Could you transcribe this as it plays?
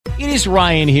It is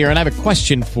Ryan here, and I have a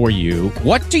question for you.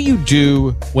 What do you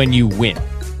do when you win?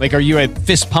 Like, are you a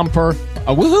fist pumper,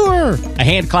 a woohooer, a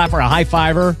hand clapper, a high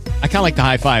fiver? I kind of like the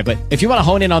high five, but if you want to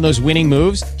hone in on those winning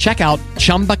moves, check out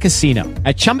Chumba Casino.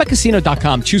 At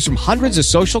ChumbaCasino.com, choose from hundreds of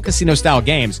social casino-style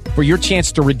games for your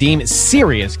chance to redeem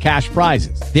serious cash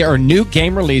prizes. There are new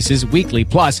game releases weekly,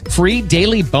 plus free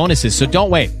daily bonuses. So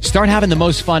don't wait. Start having the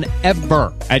most fun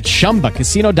ever at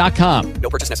ChumbaCasino.com.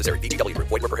 No purchase necessary. VGW Group.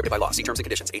 Void where prohibited by law. See terms and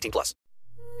conditions. 18+.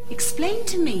 Explain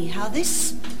to me how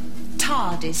this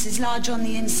TARDIS is larger on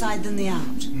the inside than the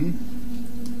out.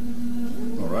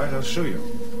 All right, I'll show you.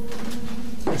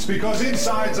 It's because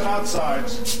insides and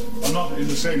outsides are not in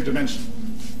the same dimension.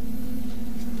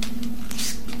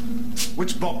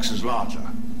 Which box is larger?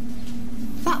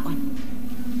 That one.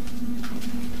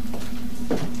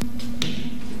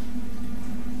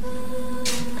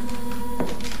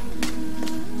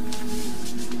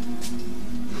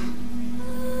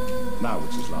 Now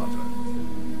which is larger?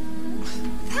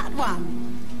 That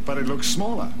one. But it looks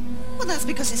smaller. Well, that's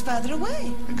because it's further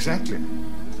away. Exactly.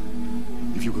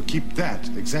 If you could keep that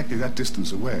exactly that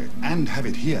distance away and have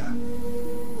it here,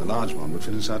 the large one would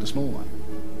fit inside a small one.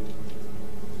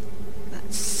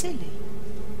 That's silly.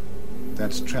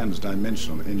 That's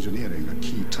trans-dimensional engineering, a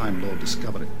key Time Lord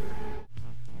discovery.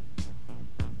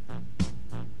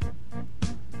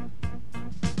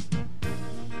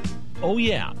 Oh,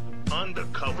 yeah.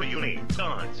 Undercover Unit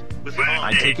Guns with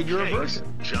I take it you're a virgin.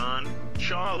 John,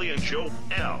 Charlie, and Joe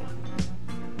L.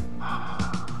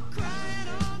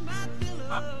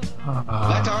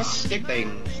 Let us stick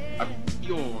things up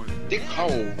your dick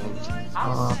holes.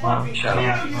 Shut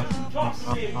up.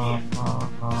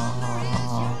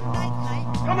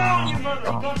 Come on, you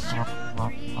motherfucker!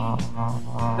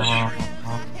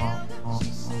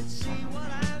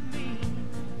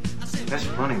 That's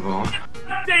funny, boy.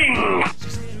 Ding!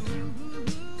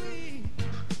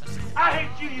 I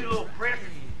hate you, you little prick.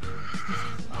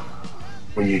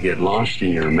 When you get lost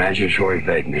in your imaginatory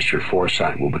vagueness, your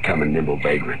foresight will become a nimble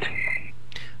vagrant.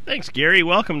 Thanks, Gary.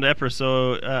 Welcome to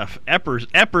episode.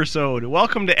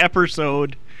 Welcome to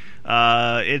episode.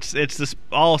 It's this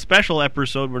all special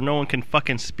episode where no one can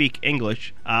fucking speak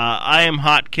English. I am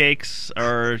Hotcakes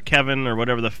or Kevin or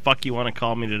whatever the fuck you want to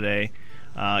call me today.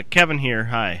 Kevin here.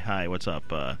 Hi. What's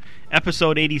up?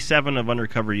 Episode 87 of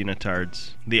Undercover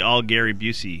Unitards, the all Gary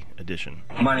Busey edition.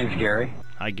 My name's Gary.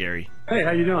 Hi, Gary. Hey,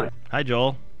 how you doing? Hi,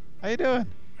 Joel. How you doing?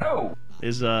 Oh.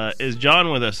 Is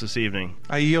John with us this evening?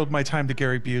 I yield my time to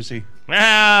Gary Busey.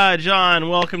 John,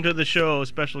 welcome to the show,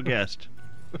 special guest.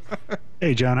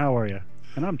 Hey, John, how are you?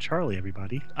 And I'm Charlie,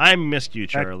 everybody. I missed you,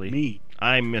 Charlie. Back me.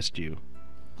 I missed you.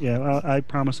 Yeah, well, I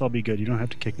promise I'll be good. You don't have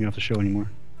to kick me off the show anymore.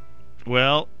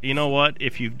 Well, you know what?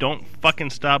 If you don't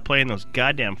fucking stop playing those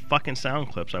goddamn fucking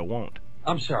sound clips, I won't.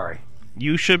 I'm sorry.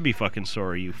 You should be fucking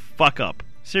sorry, you fuck up.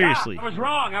 Seriously. I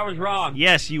was wrong.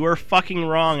 Yes, you were fucking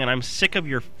wrong, and I'm sick of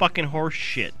your fucking horse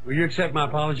shit. Will you accept my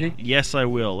apology? Yes, I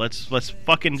will. Let's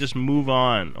fucking just move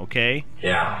on, okay?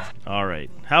 Yeah. All right.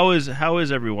 How is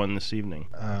everyone this evening?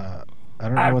 I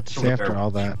don't know what to say after all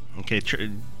that. Okay,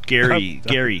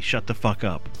 Gary, shut the fuck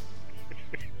up.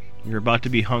 You're about to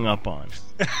be hung up on.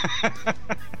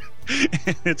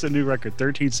 It's a new record,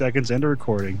 13 seconds into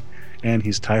recording, and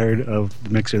he's tired of the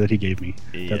mixer that he gave me.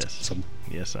 Yes. That's awesome.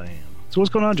 Yes, I am. So what's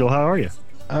going on, Joel? How are you?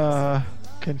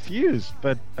 Confused,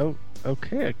 but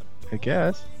okay, I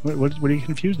guess. What are you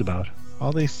confused about?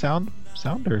 All these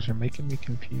sounders are making me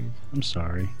confused. I'm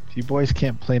sorry. If you boys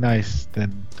can't play nice,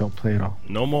 then don't play at all.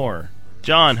 No more.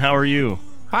 John, how are you?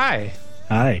 Hi.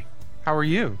 Hi. How are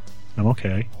you? I'm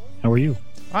okay. How are you?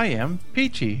 I am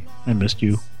peachy. I missed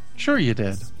you. Sure you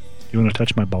did. You want to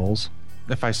touch my balls?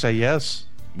 If I say yes.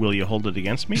 Will you hold it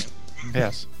against me?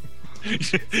 Yes.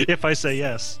 If I say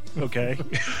yes, okay.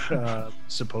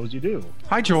 Suppose you do.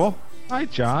 Hi, Joel. Hi,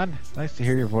 John. Nice to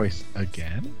hear your voice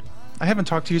again. I haven't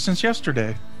talked to you since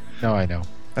yesterday. No, I know.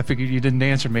 I figured you didn't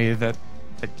answer me that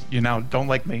you now don't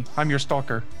like me. I'm your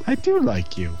stalker. I do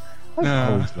like you.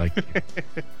 I've always liked you.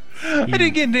 I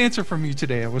didn't get an answer from you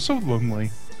today. I was so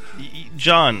lonely.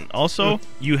 John, also,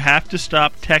 you have to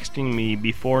stop texting me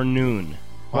before noon.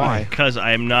 Why? Because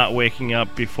I am not waking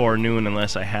up before noon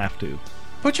unless I have to.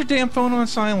 Put your damn phone on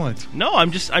silent. No,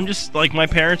 I'm just like, my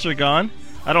parents are gone.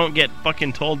 I don't get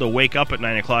fucking told to wake up at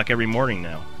 9 o'clock every morning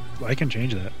now. I can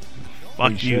change that.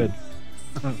 Fuck you.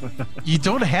 You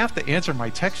don't have to answer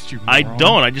my text, you moron. I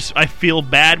don't. I feel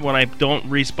bad when I don't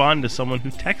respond to someone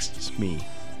who texts me.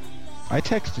 I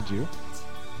texted you.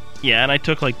 Yeah, and I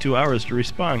took like 2 hours to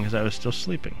respond because I was still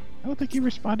sleeping. I don't think you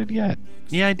responded yet.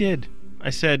 Yeah, I did. I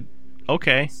said,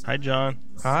 okay. Hi, John.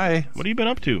 Hi. What have you been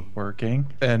up to?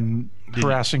 Working and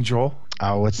harassing Joel.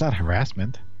 Oh, it's not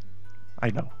harassment. I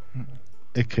know.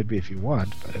 It could be if you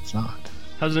want, but it's not.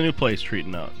 How's the new place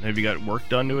treating out? Have you got work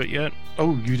done to it yet?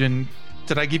 Oh, you didn't...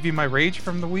 Did I give you my rage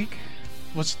from the week?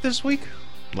 Was it this week?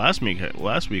 Last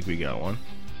week we got one.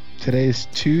 Today's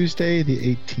Tuesday,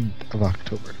 the 18th of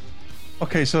October.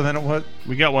 Okay, so then what?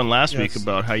 We got one last week Yes.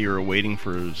 about how you were waiting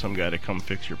for some guy to come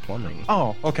fix your plumbing.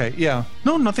 Oh, okay, yeah.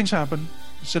 No, nothing's happened.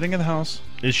 Sitting in the house,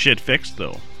 Is shit fixed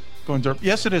though? going dirt.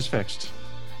 Yes, it is fixed.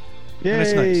 Yay! And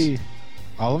it's nice.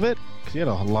 All of it? Because you had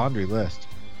a laundry list.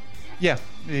 Yeah,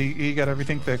 he got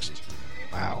everything fixed.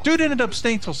 Wow. Dude ended up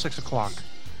staying till 6 o'clock.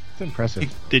 It's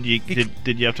impressive. Did you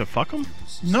have to fuck him?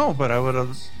 No, but I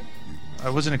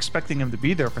wasn't expecting him to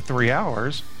be there for 3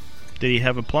 hours. Did he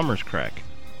have a plumber's crack?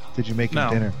 Did you make him No,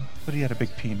 dinner? but he had a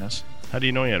big penis. How do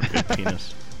you know he had a big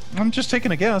penis? I'm just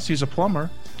taking a guess. He's a plumber.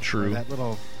 True. That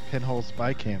little pinhole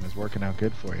spy cam is working out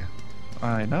good for you.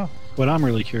 I know. What I'm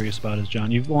really curious about is,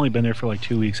 John, you've only been there for like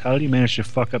 2 weeks. How did you manage to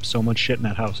fuck up so much shit in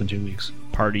that house in 2 weeks?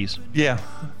 Parties. Yeah,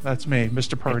 that's me,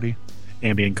 Mr. Party.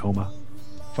 Ambient coma.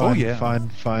 Fun, yeah. fun.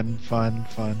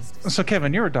 So,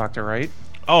 Kevin, you're a doctor, right?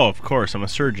 Oh, of course. I'm a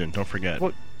surgeon. Don't forget.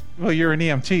 Well, you're an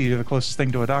EMT. You're the closest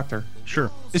thing to a doctor.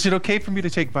 Sure. Is it okay for me to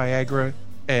take Viagra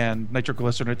and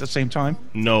nitroglycerin at the same time?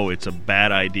 No, it's a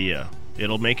bad idea.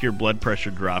 It'll make your blood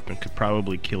pressure drop and could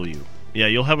probably kill you. Yeah,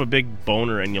 you'll have a big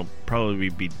boner and you'll probably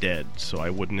be dead, so I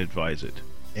wouldn't advise it.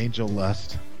 Angel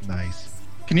lust. Nice.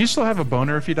 Can you still have a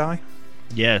boner if you die?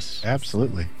 Yes,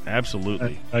 Absolutely.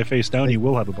 absolutely. I face down, you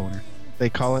will have a boner. They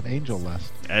call it angel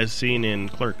lust. As seen in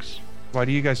Clerks. Why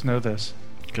do you guys know this?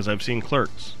 Because I've seen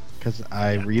Clerks. Because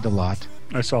I read a lot.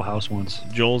 I saw House once.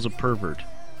 Joel's a pervert.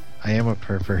 I am a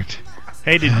pervert.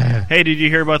 Hey, did you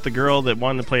hear about the girl that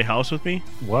wanted to play house with me?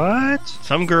 What?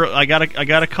 Some girl, I got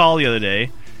a call the other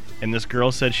day, and this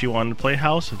girl said she wanted to play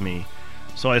house with me.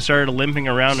 So I started limping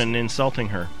around and insulting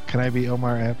her. Can I be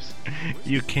Omar Epps?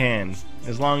 You can,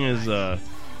 as long as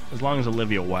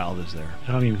Olivia Wilde is there.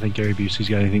 I don't even think Gary Busey's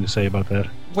got anything to say about that.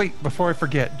 Wait, before I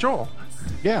forget, Joel,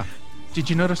 Yeah. did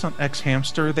you notice on X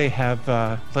Hamster they have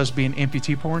lesbian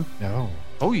amputee porn? No.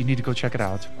 Oh, you need to go check it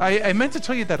out. I meant to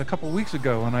tell you that a couple weeks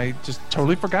ago, and I just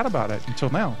totally forgot about it until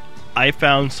now. I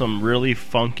found some really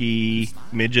funky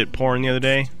midget porn the other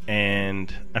day,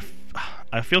 and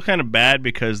I feel kind of bad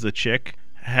because the chick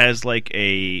has like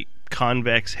a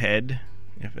convex head,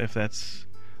 if that's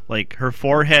like her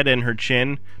forehead and her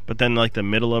chin, but then like the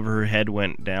middle of her head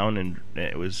went down, and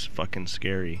it was fucking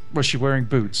scary. Was she wearing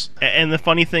boots? And the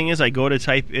funny thing is, I go to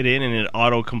type it in and it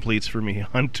auto completes for me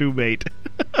on Tubebait.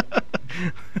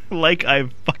 Like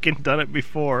I've fucking done it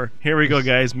before. Here we go,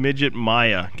 guys. Midget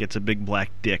Maya gets a big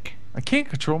black dick. I can't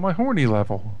control my horny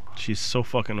level. She's so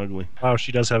fucking ugly. Wow,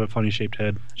 she does have a funny shaped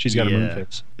head. She's got a moon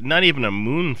face. Not even a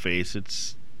moon face.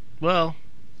 It's, well,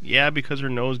 yeah, because her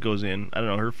nose goes in. I don't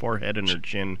know, her forehead and her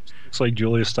chin. It's like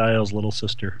Julia Stiles' little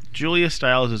sister. Julia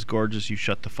Stiles is gorgeous. You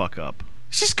shut the fuck up.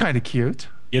 She's kind of cute.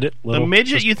 Get it? The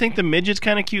midget? You think the midget's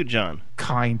kind of cute, John?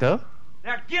 Kinda.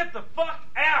 Now get the fuck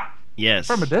out! Yes.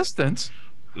 From a distance.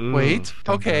 Ooh, Wait.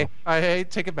 don't Okay. go. I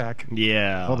take it back.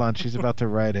 Yeah. Hold on, she's about to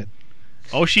write it.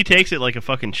 Oh, she takes it like a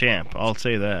fucking champ. I'll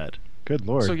say that. Good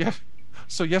lord.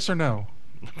 So yes or no?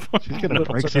 She's gonna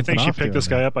break So you something think she off picked doing this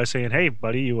that. guy up by saying, "Hey,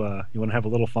 buddy, you want to have a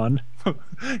little fun?" You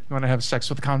want to have sex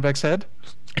with a convex head?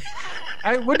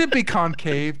 Wouldn't it be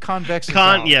concave? Convex is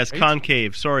out, Yes, right?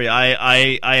 concave. Sorry,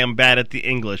 I am bad at the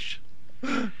English.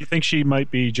 You think she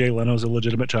might be Jay Leno's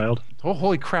illegitimate child? Oh,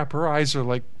 holy crap! Her eyes are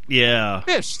like Yeah.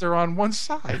 fish. They're on one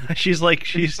side. She's like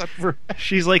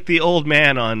the old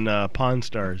man on Pawn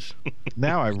Stars.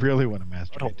 Now I really want to What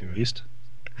masturbate to a it. waste.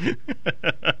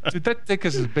 Dude, that dick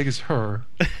is as big as her.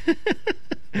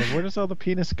 Well, where does all the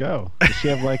penis go? Does she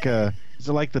have like a... Is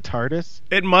it like the TARDIS?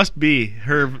 It must be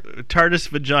her TARDIS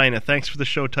vagina. Thanks for the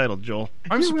show title, Joel.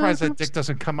 I'm surprised that dick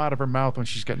doesn't come out of her mouth when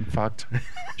she's getting fucked.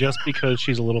 Just because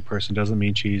she's a little person doesn't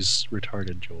mean she's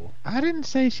retarded, Joel. I didn't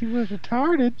say she was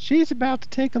retarded. She's about to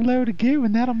take a load of goo,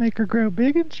 and that'll make her grow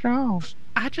big and strong.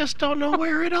 I just don't know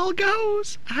where it all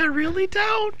goes. I really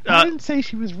don't. I didn't say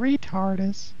she was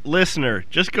retarded. Listener,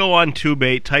 just go on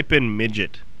Tubebait, type in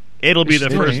midget. It'll be Is the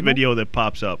she first anal? video that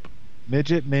pops up.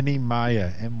 Midget Mini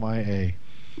Maya, M-Y-A. Hold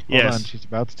Yes. on, she's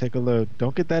about to take a load.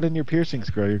 Don't get that in your piercings,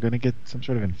 girl. You're going to get some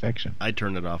sort of infection. I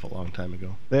turned it off a long time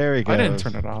ago. There he goes. I didn't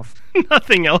turn it off.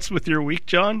 Nothing else with your week,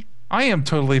 John? I am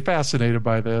totally fascinated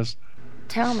by this.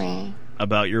 Tell me.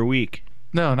 About your week.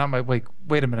 No, not my wait.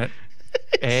 Wait a minute.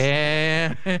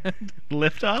 And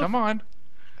Lift off? come on.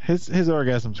 His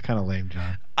orgasm's kind of lame,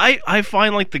 John. I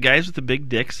find like the guys with the big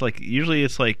dicks, like usually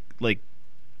it's like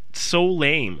so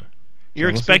lame.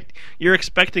 You're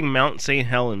expecting Mount St.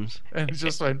 Helens, And it's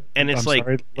just like, and it's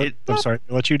I'm sorry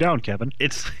to let you down, Kevin.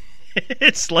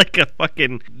 it's like a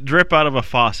fucking drip out of a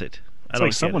faucet. It's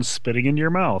like someone's spitting in your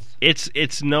mouth.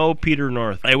 It's no Peter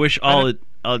North. I wish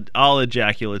all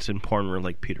ejaculates in porn were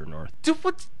like Peter North. dude,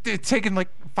 what's it's taking like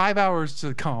 5 hours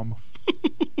to come?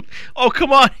 Oh,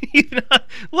 come on.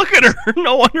 Look at her.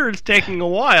 No wonder it's taking a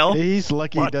while. He's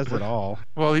lucky he does it all.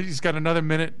 Well, he's got another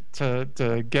minute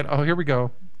to get. Oh, here we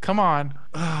go. Come on.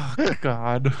 Oh,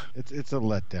 God. It's a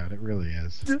letdown. It really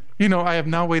is. You know, I have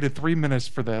now waited 3 minutes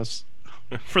for this.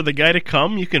 For the guy to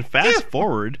come, you can fast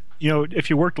forward. You know, if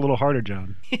you worked a little harder,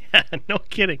 John. Yeah, no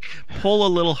kidding. Pull a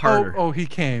little harder. Oh, he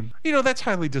came. You know, that's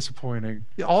highly disappointing.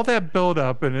 All that build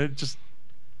up and it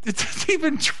didn't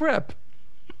even trip.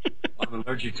 I'm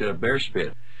allergic to bear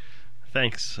spit.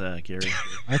 Thanks, Gary.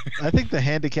 I think the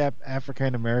handicapped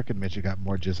African American midget got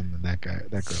more jism than that girl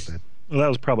did. Well, that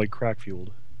was probably crack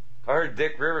fueled. I heard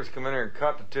Dick Rivers come in there and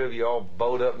caught the two of you all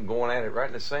bowed up and going at it right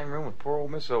in the same room with poor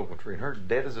old Miss Ogletree, and her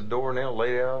dead as a doornail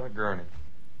laid out on a gurney.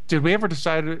 Did we ever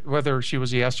decide whether she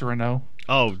was a yes or a no?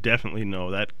 Oh, definitely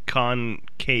no. That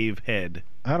concave head.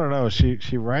 I don't know.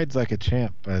 She rides like a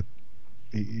champ, but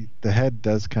the head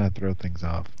does kind of throw things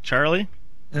off. Charlie?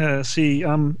 See,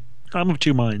 I'm of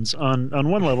two minds. On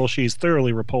one level, she's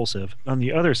thoroughly repulsive. On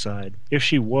the other side, if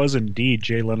she was indeed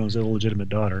Jay Leno's illegitimate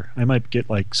daughter, I might get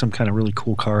like some kind of really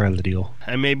cool car out of the deal.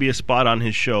 And maybe a spot on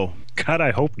his show. God,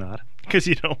 I hope not. Because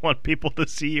you don't want people to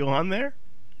see you on there?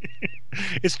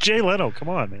 It's Jay Leno. Come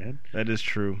on, man. That is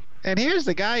true. And here's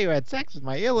the guy who had sex with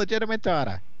my illegitimate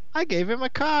daughter. I gave him a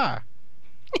car.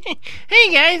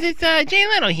 Hey guys, it's Jay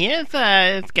Leno here. It's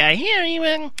this guy here. He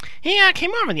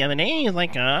came over the other day. He was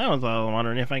like, I was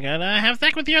wondering if I could have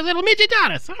sex with your little midget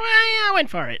daughter. So I went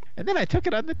for it. And then I took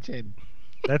it on the chin.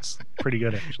 That's pretty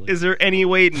good, actually. Is there any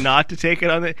way not to take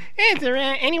it on the? Is there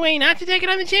any way not to take it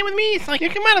on the chin with me? It's like you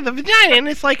come out of the vagina and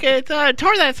it's like it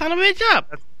tore that son of a bitch up.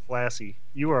 That's classy.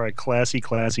 You are a classy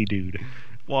dude.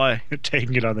 Why? You're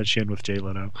taking it on the chin with Jay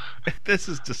Leno. This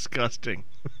is disgusting.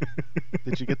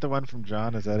 Did you get the one from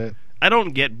John? Is that it? I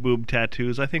don't get boob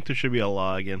tattoos. I think there should be a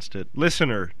law against it.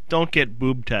 Listener, don't get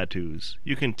boob tattoos.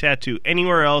 You can tattoo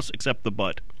anywhere else except the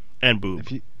butt and boob.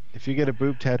 If you get a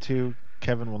boob tattoo,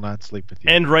 Kevin will not sleep with you.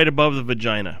 And right above the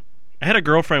vagina. I had a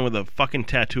girlfriend with a fucking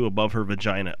tattoo above her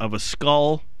vagina of a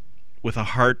skull with a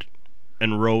heart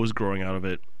and rose growing out of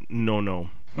it. No.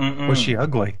 Mm-mm. Was she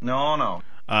ugly? No.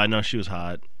 No, she was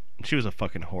hot. She was a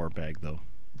fucking whore bag, though.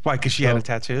 Why, because she had a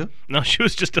tattoo? No, she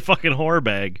was just a fucking whore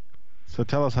bag. So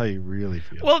tell us how you really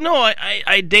feel. Well, no,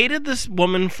 I dated this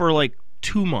woman for like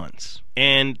 2 months.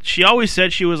 And she always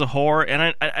said she was a whore,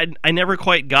 and I never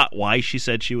quite got why she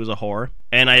said she was a whore.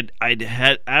 And I'd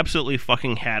had absolutely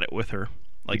fucking had it with her.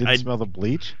 Like, you didn't smell the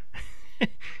bleach?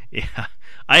 Yeah.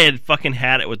 I had fucking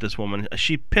had it with this woman.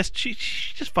 She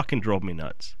just fucking drove me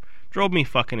nuts. Drove me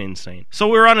fucking insane. So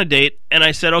we were on a date, and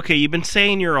I said, okay, you've been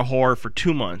saying you're a whore for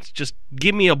 2 months. Just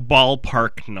give me a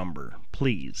ballpark number,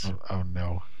 please. Oh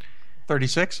no.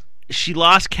 36? She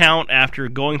lost count after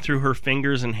going through her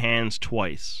fingers and hands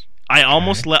twice. I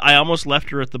almost left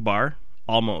her at the bar.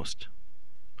 Almost.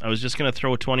 I was just going to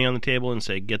throw a 20 on the table and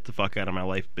say, get the fuck out of my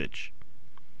life, bitch.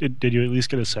 Did you at least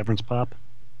get a severance pop?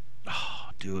 Oh,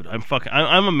 dude,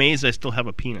 I'm amazed I still have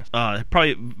a penis.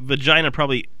 Vagina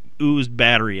probably oozed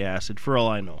battery acid, for all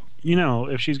I know. You know,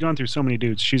 if she's gone through so many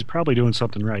dudes, she's probably doing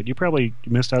something right. You probably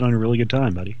missed out on a really good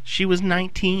time, buddy. She was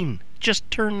 19. Just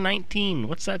turned 19.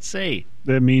 What's that say?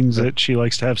 That means that she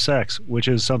likes to have sex, which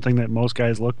is something that most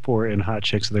guys look for in hot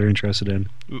chicks they're interested in.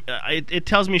 It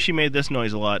tells me she made this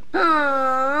noise a lot.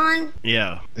 Aww.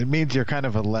 Yeah. It means you're kind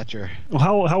of a lecher.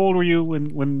 Well, how old were you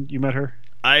when you met her?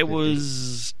 I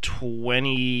was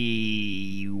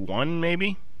 21,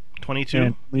 maybe? 22?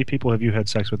 And how many people have you had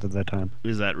sex with at that time?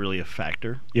 Is that really a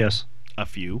factor? Yes. A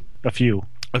few. A few.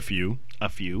 A few. A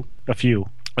few. A few.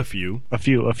 A few. A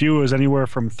few. A few is anywhere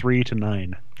from 3 to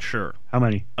 9. Sure. How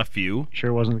many? A few. Sure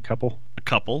it wasn't a couple? A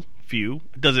couple. Few.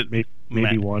 Does it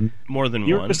maybe one? More than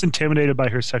You're one. just intimidated by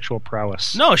her sexual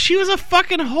prowess. No, she was a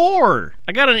fucking whore.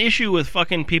 I got an issue with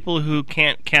fucking people who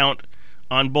can't count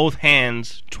on both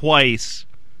hands twice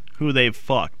who they've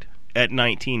fucked at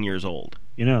 19 years old.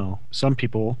 You know, some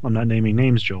people, I'm not naming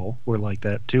names, Joel, were like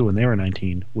that too when they were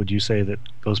 19. Would you say that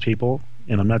those people,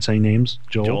 and I'm not saying names,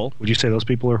 Joel, would you say those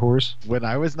people are whores? When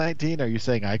I was 19, are you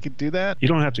saying I could do that? You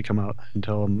don't have to come out and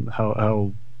tell them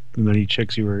how many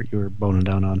chicks you were boning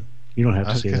down on. You don't have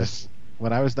to say that.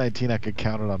 When I was 19, I could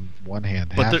count it on one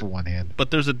hand, half of one hand.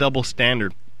 But there's a double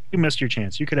standard. You missed your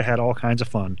chance. You could have had all kinds of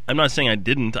fun. I'm not saying I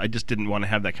didn't. I just didn't want to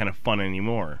have that kind of fun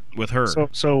anymore with her.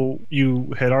 So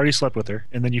you had already slept with her,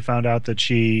 and then you found out that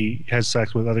she has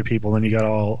sex with other people, and you got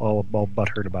all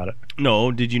butthurt about it.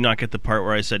 No, did you not get the part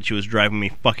where I said she was driving me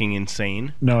fucking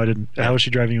insane? No, I didn't. How was she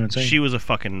driving you insane? She was a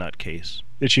fucking nutcase.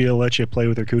 Did she let you play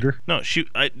with her cooter? No,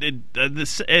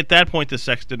 at that point, the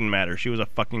sex didn't matter. She was a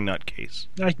fucking nutcase.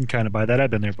 I can kind of buy that. I've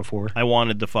been there before. I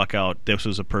wanted to fuck out. This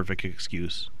was a perfect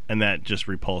excuse. And that just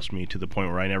repulsed me to the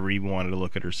point where I never even wanted to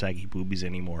look at her saggy boobies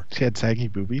anymore. She had saggy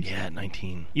boobies? Yeah, at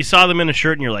 19. You saw them in a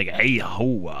shirt and you're like, hey, oh,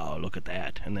 wow, look at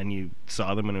that. And then you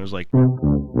saw them and it was like...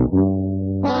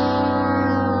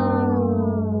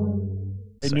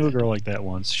 I knew a girl like that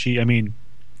once.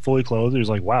 Fully clothed, it was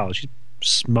like, wow, she's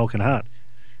smoking hot.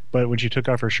 But when she took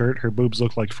off her shirt, her boobs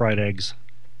looked like fried eggs.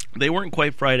 They weren't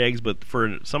quite fried eggs, but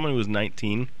for someone who was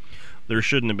 19, there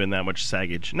shouldn't have been that much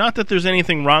saggage. Not that there's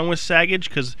anything wrong with saggage,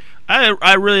 because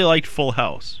I really liked Full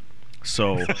House.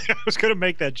 So I was going to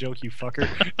make that joke, you fucker.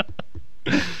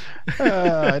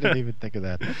 I didn't even think of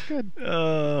that. That's good.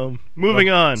 Moving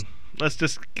on. Let's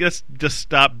just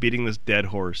stop beating this dead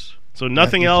horse. So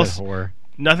nothing else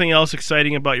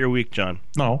exciting about your week, John?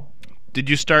 No. Did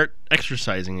you start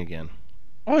exercising again?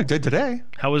 Oh, I did today.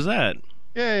 How was that?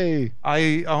 Yay.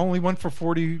 I only went for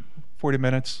 40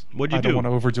 minutes. What'd you do? I don't want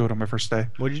to overdo it on my first day.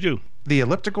 What'd you do? The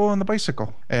elliptical and the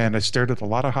bicycle. And I stared at a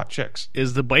lot of hot chicks.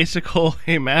 Is the bicycle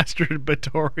a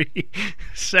masturbatory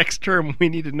sex term we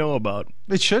need to know about?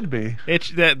 It should be.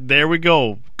 There we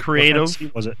go. Creative. What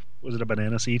seed was it? Was it a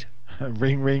banana seed?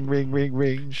 Ring, ring, ring, ring,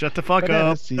 ring. Shut the fuck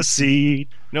banana up. Seed. A seed.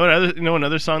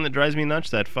 Another song that drives me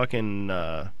nuts? That fucking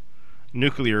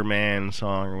Nuclear Man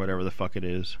song or whatever the fuck it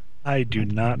is. I do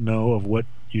not know of what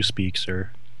you speak,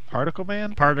 sir. Particle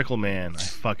Man? Particle Man. I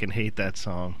fucking hate that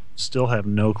song. Still have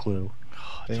no clue.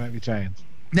 They might be giants.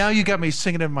 Now you got me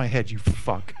singing in my head, you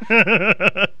fuck.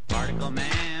 Particle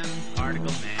Man,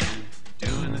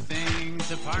 doing the things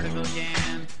a particle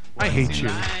can. I hate you.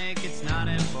 Like it's not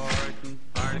important.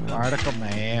 Particle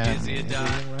Man. Is he a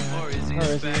duck or is he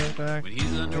a speck? When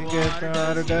he's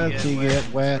underwater, does he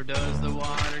get wet? Or does the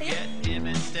water get him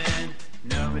instead?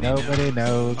 Nobody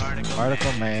knows.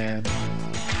 Particle Man.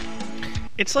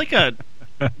 It's like a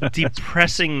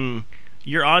depressing.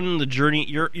 You're on the journey.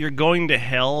 You're going to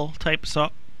hell type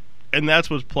song, and that's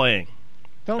what's playing.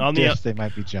 Don't diss They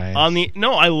Might Be Giants.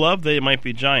 I love They Might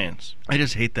Be Giants. I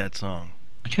just hate that song.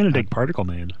 I kind of dig Particle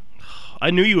Man. I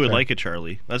knew you would like it,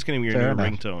 Charlie. That's going to be your new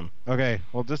ringtone. Okay,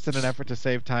 well, just in an effort to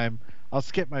save time, I'll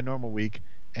skip my normal week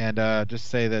and just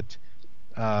say that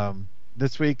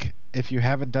this week, if you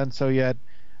haven't done so yet,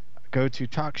 go to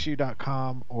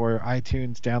TalkShoe.com or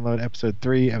iTunes, download episode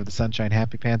 3 of the Sunshine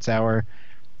Happy Pants Hour.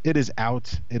 It is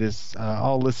out. It is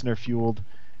all listener-fueled,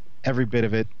 every bit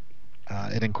of it.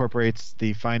 It incorporates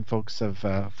the fine folks of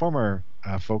former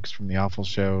folks from the Awful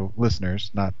Show,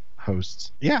 listeners, not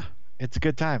hosts. Yeah, it's a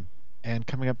good time. And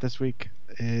coming up this week,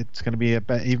 it's going to be an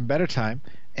even better time,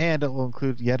 and it will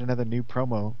include yet another new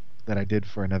promo that I did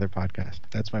for another podcast.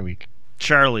 That's my week.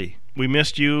 Charlie, we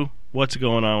missed you. What's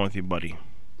going on with you, buddy?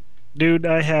 Dude,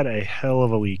 I had a hell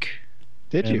of a week.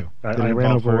 Did you? I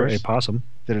ran over a possum.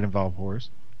 Did it involve whores?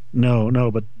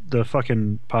 No, but the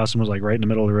fucking possum was like right in the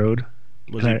middle of the road.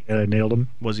 And I nailed him.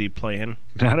 Was he playing?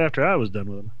 Not after I was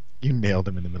done with him. You nailed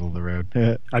him in the middle of the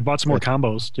road. I bought some more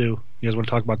combos too. You guys want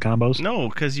to talk about combos? No,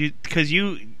 because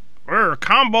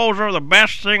combos are the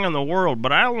best thing in the world,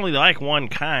 but I only like one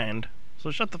kind. So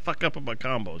shut the fuck up about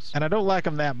combos. And I don't like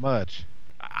them that much.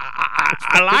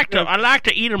 I like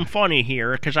to eat them funny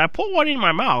here, because I put one in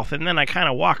my mouth and then I kind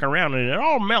of walk around and it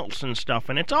all melts and stuff,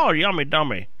 and it's all yummy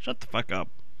dummy. Shut the fuck up.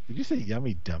 Did you say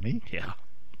yummy dummy? Yeah.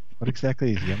 What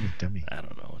exactly is yummy dummy? I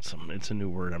don't know. It's a new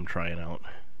word I'm trying out.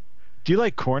 Do you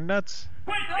like corn nuts?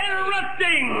 Quit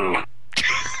interrupting!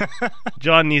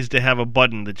 John needs to have a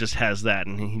button that just has that,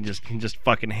 and he can just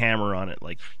fucking hammer on it.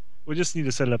 Like, we just need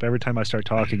to set it up every time I start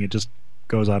talking. It just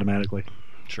goes automatically.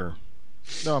 Sure.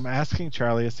 No, I'm asking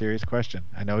Charlie a serious question.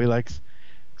 I know he likes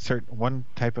one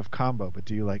type of combo, but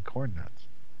do you like corn nuts?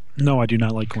 No, I do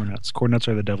not like corn nuts. Corn nuts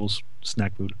are the devil's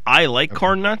snack food. I like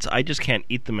corn nuts. I just can't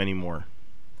eat them anymore.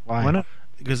 Why not?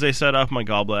 Because they set off my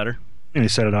gallbladder. And they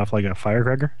set it off like a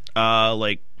firecracker?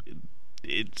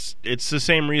 It's the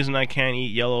same reason I can't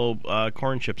eat yellow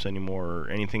corn chips anymore or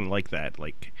anything like that.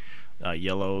 Like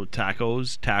yellow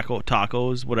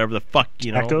tacos, whatever the fuck,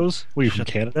 you know. Tacos? Were you from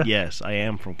Canada? Yes, I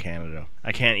am from Canada.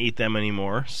 I can't eat them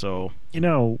anymore, so... You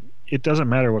know, it doesn't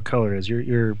matter what color it is.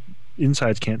 Your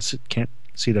insides can't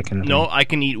see that kind of thing. No, I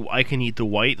can eat the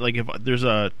white. Like if there's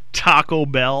a Taco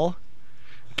Bell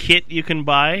kit you can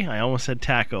buy. I almost said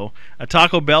taco. A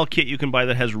Taco Bell kit you can buy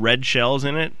that has red shells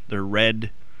in it. They're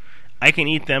red. I can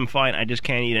eat them fine. I just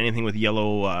can't eat anything with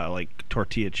yellow, like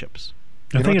tortilla chips.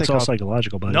 I think it's all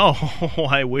psychological, buddy. No,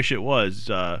 I wish it was.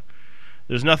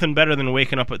 There's nothing better than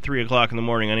waking up at 3 o'clock in the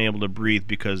morning unable to breathe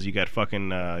because you got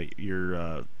fucking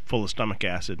you're full of stomach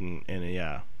acid and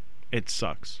yeah, it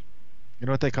sucks. You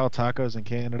know what they call tacos in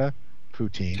Canada?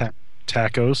 Poutine.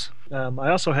 Tacos. I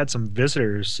also had some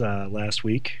visitors last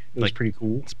week. It was pretty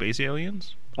cool. Space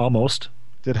aliens? Almost.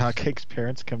 Did Hotcake's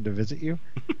parents come to visit you?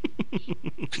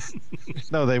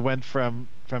 No, they went from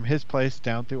his place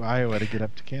down through Iowa to get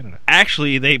up to Canada.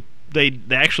 Actually, they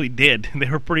actually did. They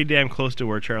were pretty damn close to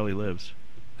where Charlie lives.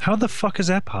 How the fuck is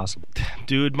that possible?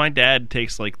 Dude, my dad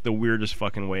takes like the weirdest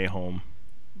fucking way home.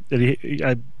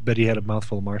 I bet he had a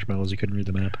mouthful of marshmallows. He couldn't read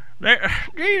the map.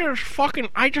 Jesus fucking!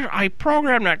 I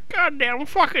programmed that goddamn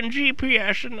fucking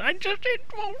GPS and it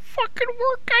won't fucking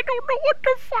work. I don't know what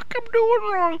the fuck I'm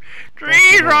doing wrong.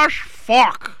 Jesus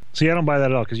fuck! See, I don't buy that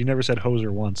at all because you never said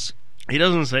hoser once. He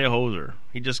doesn't say hoser.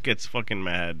 He just gets fucking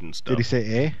mad and stuff. Did he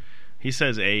say A? He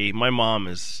says A. My mom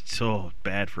is so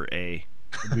bad for A.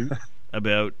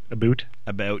 About.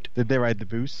 Did they ride the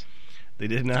booze? They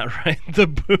did not ride the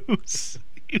booze.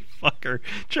 You fucker.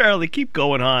 Charlie, keep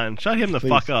going on. Shut him the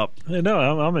fuck up.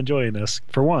 No, I'm enjoying this.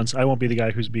 For once, I won't be the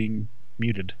guy who's being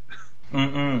muted.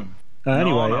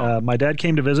 Anyway, my dad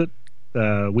came to visit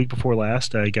week before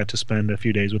last. I got to spend a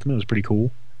few days with him. It was pretty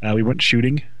cool. We went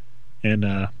shooting, and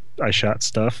I shot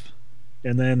stuff.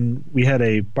 And then we had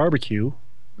a barbecue.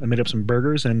 I made up some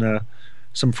burgers, and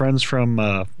some friends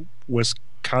from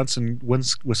Wisconsin,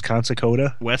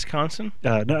 Coda. Wisconsin?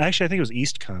 No, actually, I think it was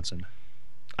East Wisconsin.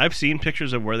 I've seen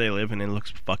pictures of where they live, and it looks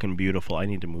fucking beautiful. I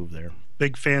need to move there.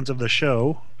 Big fans of the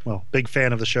show. Well, big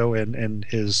fan of the show and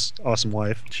his awesome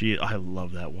wife. I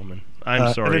love that woman.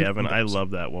 I'm sorry, Evan. I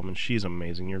love that woman. She's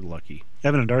amazing. You're lucky.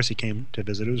 Evan and Darcy came to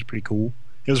visit. It was pretty cool.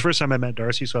 It was the first time I met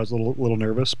Darcy, so I was a little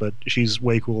nervous, but she's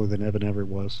way cooler than Evan ever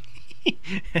was.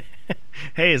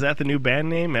 Hey, is that the new band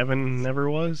name? Evan Never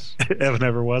Was? Evan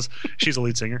Never Was. She's a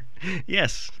lead singer.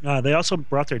 Yes. They also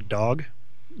brought their dog,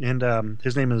 and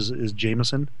his name is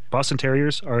Jameson. Boston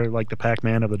Terriers are like the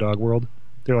Pac-Man of the dog world.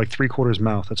 They're like 3/4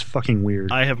 mouth. That's fucking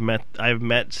weird. I've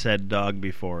met said dog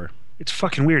before. It's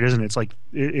fucking weird, isn't it? It's like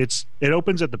it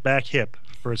opens at the back hip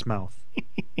for its mouth.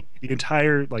 The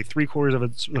entire like 3/4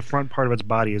 of the front part of its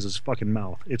body is its fucking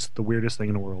mouth. It's the weirdest thing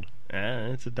in the world.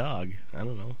 It's a dog. I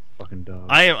don't know. Fucking dog.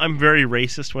 I'm very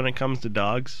racist when it comes to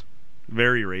dogs.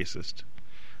 Very racist.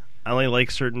 I only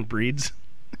like certain breeds.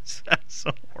 That's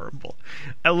so horrible.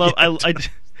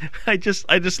 I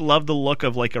just love the look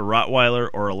of like a Rottweiler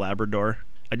or a Labrador.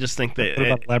 I just think that. What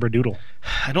about Labradoodle?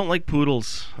 I don't like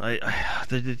poodles. They're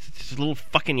little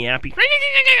fucking yappy.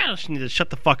 You need to shut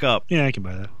the fuck up. Yeah, I can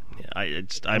buy that.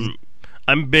 Yeah,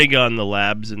 I'm big on the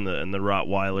Labs and the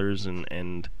Rottweilers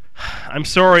and I'm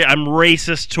sorry, I'm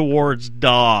racist towards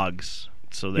dogs.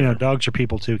 So dogs are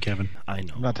people too, Kevin. I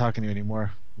know. I'm not talking to you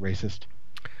anymore, racist.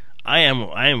 I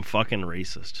am fucking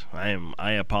racist.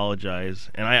 I apologize.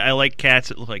 And I like cats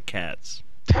that look like cats.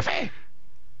 Tuffy!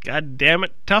 God damn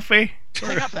it, Tuffy.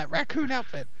 Take off that raccoon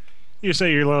outfit. You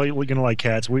say you're gonna like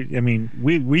cats. We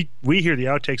hear the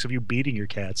outtakes of you beating your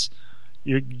cats.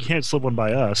 You can't slip one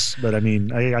by us, but I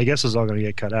mean, I guess it's all gonna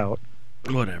get cut out.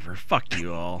 Whatever. Fuck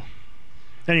you all.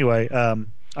 Anyway,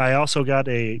 I also got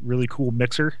a really cool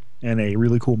mixer and a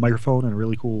really cool microphone and a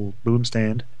really cool boom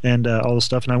stand and all this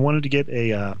stuff. And I wanted to get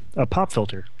a pop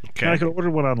filter. Okay. And I could have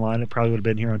ordered one online. It probably would have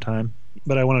been here on time.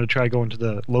 But I wanted to try going to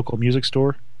the local music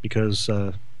store because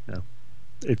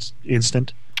it's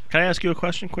instant. Can I ask you a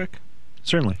question quick?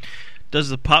 Certainly. Does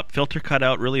the pop filter cut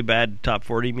out really bad top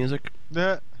 40 music?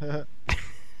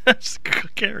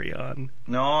 Carry on.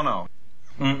 No.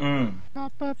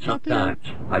 Sometimes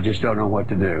I just don't know what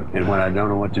to do. And when I don't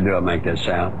know what to do, I make that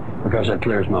sound because that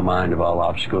clears my mind of all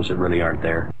obstacles that really aren't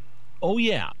there. Oh,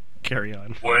 yeah. Carry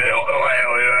on.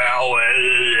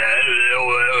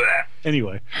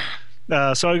 Anyway,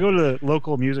 so I go to the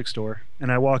local music store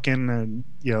and I walk in and,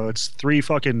 it's 3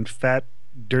 fucking fat,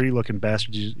 dirty-looking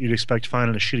bastards you'd expect to find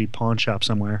in a shitty pawn shop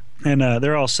somewhere. And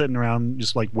they're all sitting around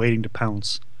just like waiting to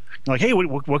pounce. Like, hey,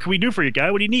 what can we do for you,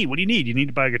 guy? What do you need? What do you need? You need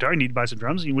to buy a guitar? You need to buy some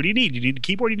drums? What do you need? You need a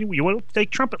keyboard? You want to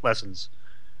take trumpet lessons?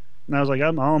 And I was like,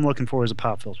 all I'm looking for is a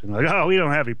pop filter. And they're like, oh, we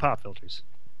don't have any pop filters.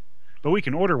 But we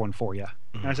can order one for you.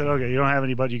 And I said, okay, you don't have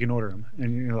any, but you can order them.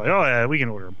 And you're like, oh, yeah, we can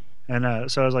order them.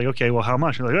 And so I was like, okay, well, how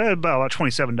much? And they're like, about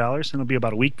 $27, and it'll be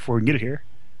about a week before we can get it here.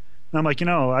 And I'm like,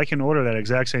 I can order that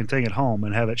exact same thing at home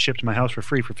and have it shipped to my house for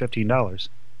free for $15.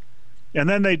 And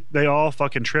then they all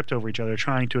fucking tripped over each other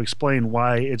trying to explain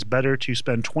why it's better to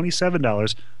spend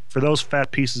 $27 for those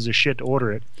fat pieces of shit to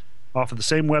order it off of the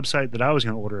same website that I was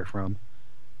going to order it from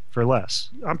for less.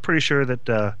 I'm pretty sure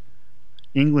that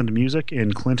England Music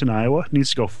in Clinton, Iowa needs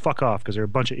to go fuck off because they're a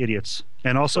bunch of idiots.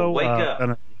 And also, So wake up.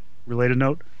 on a related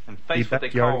note, And the face what they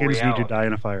call Backyardigans need to reality. die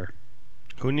in a fire.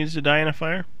 Who needs to die in a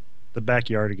fire? The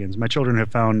Backyardigans. My children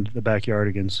have found the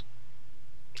Backyardigans.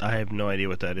 I have no idea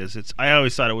what that is. I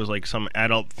always thought it was like some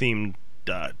adult-themed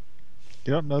You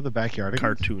don't know the Backyardigans?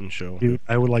 cartoon show. Dude,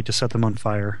 I would like to set them on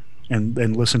fire and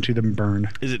listen to them burn.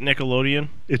 Is it Nickelodeon?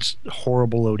 It's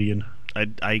horrible-odian.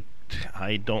 I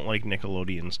don't like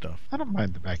Nickelodeon stuff. I don't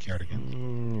mind the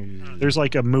Backyardigans. There's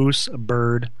like a moose, a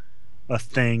bird, a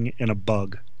thing, and a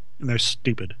bug, and they're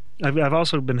stupid. I've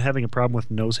also been having a problem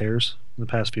with nose hairs in the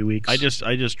past few weeks. I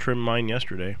just trimmed mine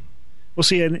yesterday. Well,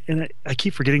 see, and I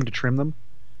keep forgetting to trim them,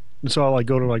 and so I'll like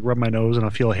go to like rub my nose and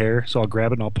I'll feel a hair, so I'll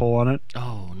grab it and I'll pull on it.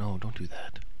 Oh no, don't do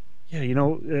that. Yeah, you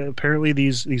know, apparently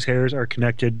these hairs are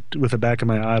connected with the back of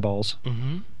my eyeballs.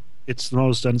 Mm-hmm. It's the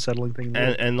most unsettling thing.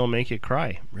 And they'll make you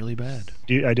cry really bad.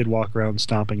 I did walk around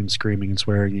stomping and screaming and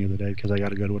swearing the other day because I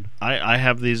got a good one. I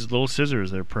have these little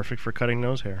scissors. They're perfect for cutting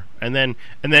nose hair. And then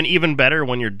even better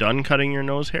when you're done cutting your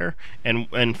nose hair.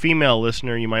 And female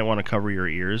listener, you might want to cover your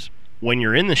ears. When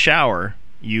you're in the shower,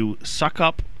 you suck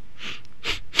up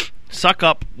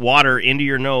water into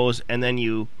your nose, and then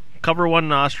you cover one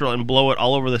nostril and blow it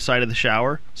all over the side of the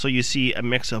shower, so you see a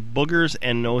mix of boogers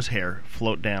and nose hair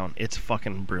float down. It's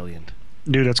fucking brilliant.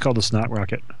 Dude, that's called the snot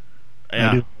rocket. Yeah.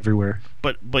 I do it everywhere.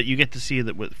 But you get to see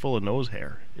that with full of nose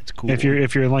hair. It's cool. If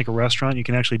you're in like a restaurant, you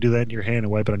can actually do that in your hand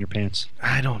and wipe it on your pants.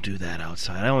 I don't do that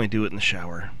outside. I only do it in the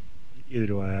shower. Either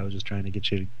do I. I was just trying to get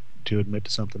you to admit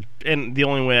to something. And the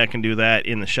only way I can do that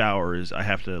in the shower is I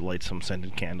have to light some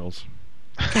scented candles.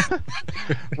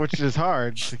 Which is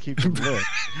hard to keep them lit.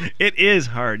 It is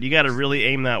hard. You got to really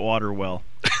aim that water well.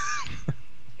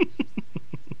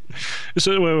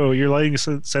 So wait, you're lighting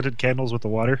scented candles with the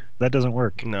water? That doesn't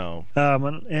work. No.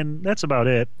 And that's about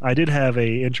it. I did have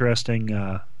a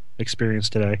interesting experience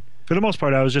today. For the most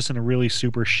part, I was just in a really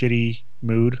super shitty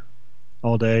mood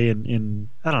all day, and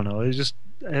I don't know. It was just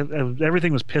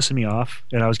everything was pissing me off,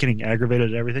 and I was getting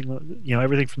aggravated at everything. You know,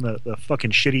 everything from the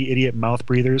fucking shitty idiot mouth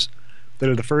breathers that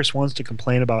are the first ones to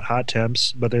complain about hot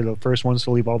temps, but they're the first ones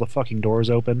to leave all the fucking doors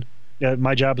open. Yeah,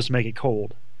 my job is to make it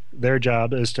cold. Their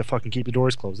job is to fucking keep the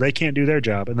doors closed. They can't do their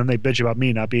job, and then they bitch about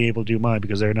me not being able to do mine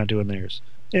because they're not doing theirs.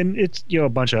 And it's, you know, a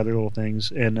bunch of other little things.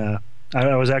 And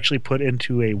I was actually put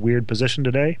into a weird position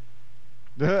today.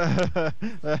 I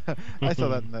saw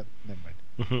that in that. Never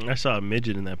mind. I saw a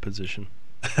midget in that position.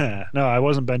 No, I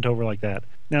wasn't bent over like that.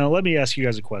 Now, let me ask you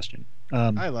guys a question.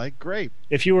 I like grape.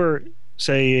 If you were,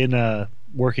 say, in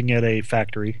working at a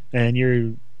factory, and you're,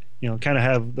 you know, kind of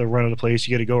have the run of the place,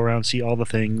 you got to go around, see all the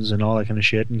things and all that kind of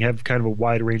shit, and you have kind of a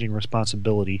wide-ranging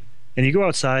responsibility, and you go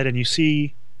outside and you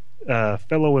see a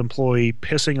fellow employee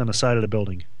pissing on the side of the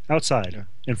building, outside,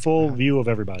 in full view of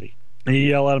everybody. And you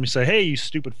yell at him and say, "Hey, you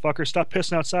stupid fucker, stop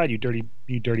pissing outside, you dirty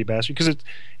bastard." Because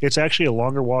it's actually a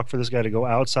longer walk for this guy to go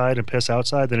outside and piss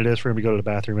outside than it is for him to go to the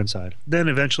bathroom inside. Then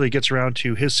eventually it gets around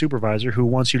to his supervisor, who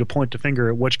wants you to point the finger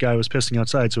at which guy was pissing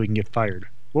outside so he can get fired.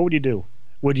 What would you do?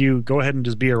 Would you go ahead and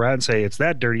just be a rat and say, "It's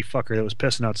that dirty fucker that was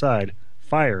pissing outside,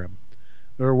 fire him"?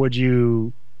 Or would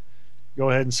you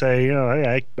go ahead and say, "You know,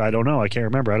 hey, I don't know, I can't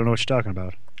remember, I don't know what you're talking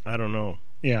about"? I don't know.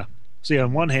 Yeah. See,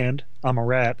 on one hand, I'm a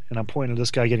rat, and I'm pointing at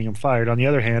this guy getting him fired. On the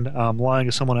other hand, I'm lying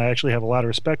to someone I actually have a lot of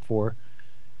respect for,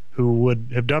 who would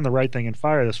have done the right thing and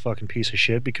fire this fucking piece of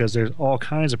shit, because there's all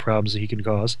kinds of problems that he can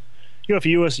cause. You know, if a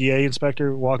USDA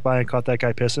inspector walked by and caught that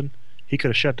guy pissing, he could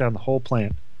have shut down the whole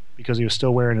plant because he was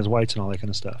still wearing his whites and all that kind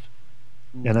of stuff.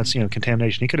 Mm-hmm. And that's, you know,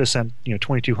 contamination. He could have sent, you know,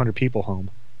 2,200 people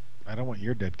home. I don't want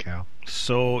your dead cow.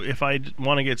 So if I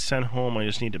want to get sent home, I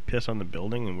just need to piss on the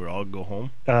building and we'll all go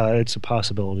home? It's a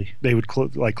possibility. They would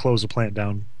close the plant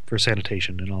down for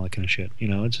sanitation and all that kind of shit. You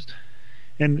know,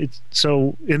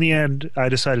 so in the end, I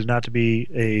decided not to be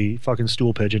a fucking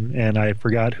stool pigeon, and I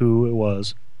forgot who it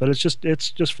was. But it's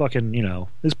just fucking, you know,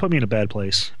 it's put me in a bad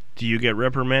place. Do you get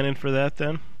reprimanded for that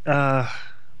then?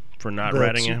 For not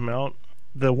ratting him out?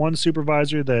 The one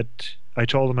supervisor that I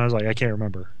told him, I was like, I can't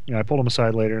remember. You know, I pulled him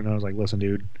aside later and I was like, "Listen,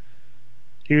 dude,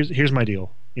 here's my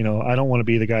deal. You know, I don't want to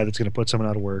be the guy that's going to put someone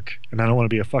out of work, and I don't want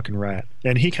to be a fucking rat."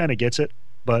 And he kind of gets it,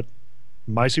 but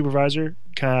my supervisor,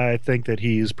 I think that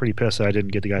he's pretty pissed that I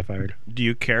didn't get the guy fired. Do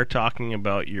you care talking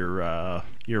about your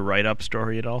write-up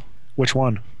story at all? Which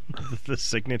one? The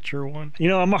signature one? You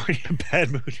know, I'm already in a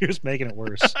bad mood. You're just making it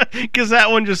worse. Because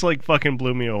that one just, like, fucking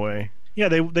blew me away. Yeah,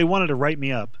 they wanted to write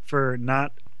me up for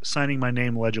not signing my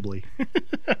name legibly.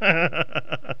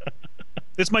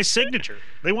 It's my signature.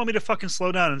 They want me to fucking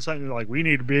slow down and sign. Like, we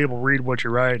need to be able to read what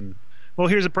you're writing. Well,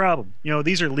 here's the problem.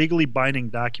 These are legally binding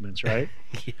documents, right?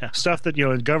 Yeah. Stuff that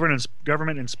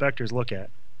government inspectors look at.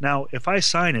 Now, if I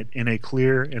sign it in a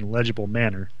clear and legible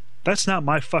manner, that's not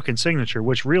my fucking signature,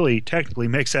 which really technically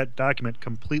makes that document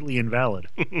completely invalid.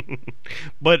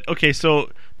 But okay, so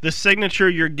the signature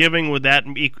you're giving, would that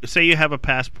say you have a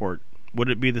passport? Would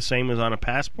it be the same as on a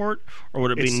passport, or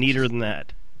would it be neater than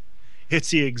that? It's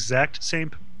the exact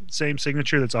same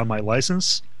signature that's on my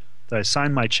license, that I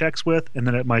sign my checks with, and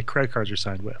then my credit cards are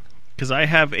signed with. Because I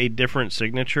have a different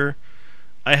signature.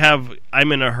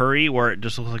 I'm in a hurry where it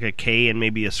just looks like a K and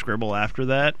maybe a scribble after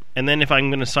that. And then if I'm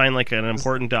going to sign like an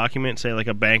important document, say like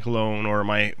a bank loan or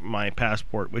my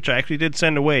passport, which I actually did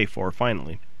send away for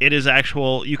finally, it is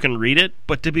actual, you can read it,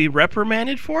 but to be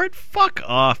reprimanded for it? Fuck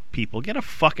off, people. Get a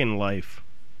fucking life.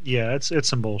 Yeah, it's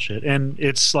some bullshit. And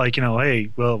it's like,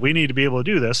 hey, well, we need to be able to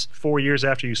do this 4 years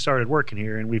after you started working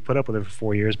here, and we put up with it for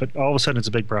 4 years, but all of a sudden it's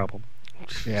a big problem.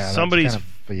 Yeah, somebody's kind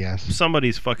of, yes.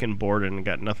 Somebody's fucking bored and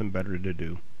got nothing better to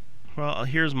do. Well,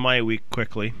 here's my week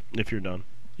quickly, if you're done.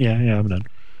 Yeah, I'm done.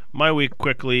 My week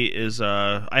quickly is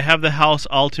I have the house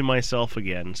all to myself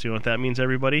again. So you know what that means,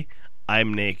 everybody?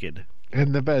 I'm naked.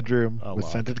 In the bedroom with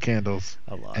lot. scented candles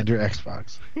and your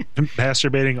Xbox.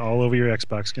 Masturbating all over your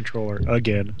Xbox controller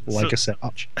again, like a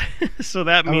savage. So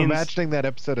that means... I'm imagining that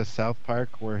episode of South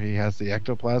Park where he has the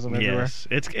ectoplasm everywhere.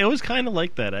 Yes, it was kind of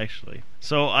like that, actually.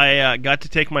 So I got to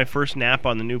take my first nap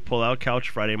on the new pull-out couch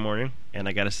Friday morning, and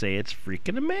I gotta say, it's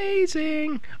freaking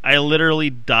amazing. I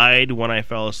literally died when I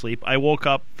fell asleep. I woke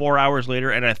up 4 hours later,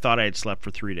 and I thought I had slept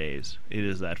for 3 days. It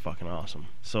is that fucking awesome.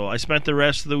 So I spent the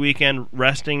rest of the weekend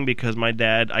resting because my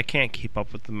dad, I can't keep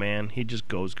up with the man. He just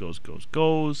goes.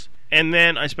 And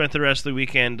then I spent the rest of the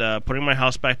weekend putting my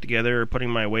house back together,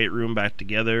 putting my weight room back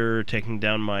together, taking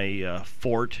down my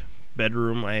fort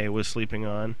bedroom I was sleeping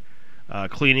on,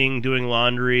 cleaning, doing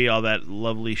laundry, all that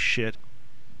lovely shit.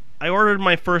 I ordered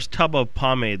my first tub of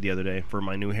pomade the other day for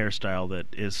my new hairstyle that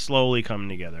is slowly coming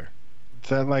together. Is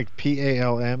that like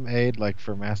PALM aid, like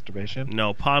for masturbation?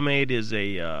 No, pomade is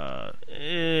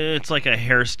it's like a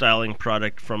hairstyling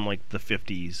product from like the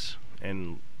 50s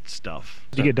and stuff.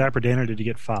 Did you get Dapper Dan or did you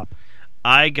get FOP?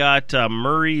 I got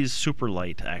Murray's Super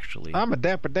Light, actually. I'm a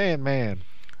Dapper Dan man.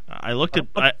 I looked at...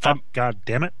 God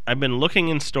damn it. I've been looking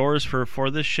in stores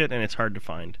for this shit, and it's hard to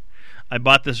find. I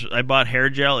bought hair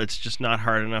gel. It's just not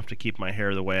hard enough to keep my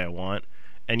hair the way I want.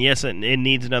 And yes, it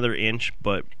needs another inch,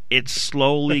 but it's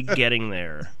slowly getting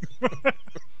there.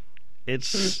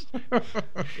 It's...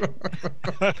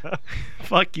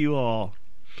 Fuck you all.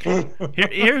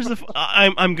 Here's the...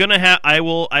 I'm gonna have... I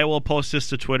will post this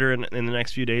to Twitter in the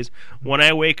next few days. When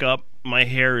I wake up, my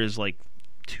hair is like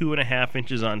 2.5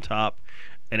 inches on top,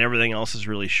 and everything else is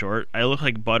really short. I look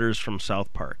like Butters from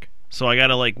South Park. So I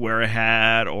gotta like wear a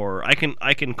hat, or I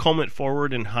can comb it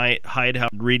forward and hide how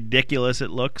ridiculous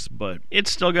it looks, but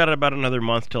it's still got about another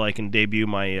month till I can debut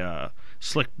my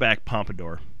slicked back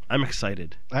pompadour. I'm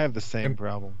excited. I have the same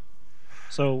problem.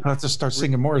 So I have to start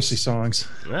singing Morrissey songs.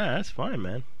 Yeah, that's fine,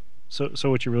 man. So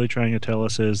what you're really trying to tell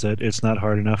us is that it's not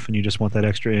hard enough, and you just want that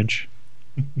extra inch.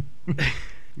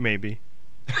 Maybe.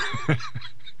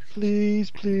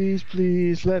 Please, please,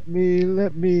 please, let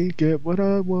me get what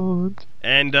I want.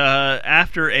 And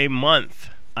after a month,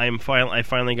 I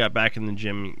finally got back in the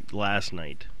gym last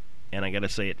night, and I gotta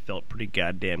say it felt pretty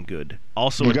goddamn good.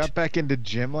 Also, you got back into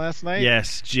gym last night?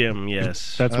 Yes, gym.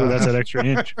 Yes. That's that extra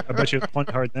inch. I bet you it went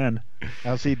hard then.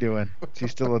 How's he doing? Is he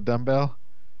still a dumbbell?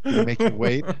 Did he make you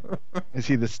wait? Is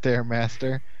he the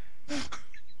Stairmaster?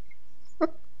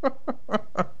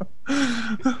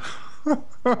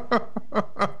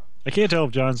 I can't tell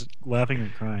if John's laughing or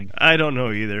crying. I don't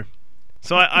know either.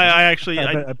 So I actually...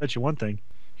 I bet you one thing.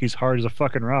 He's hard as a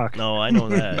fucking rock. No, I know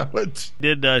that.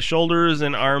 Did shoulders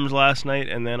and arms last night,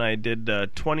 and then I did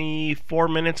 24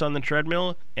 minutes on the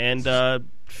treadmill, and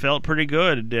felt pretty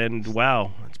good. And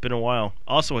wow, it's been a while.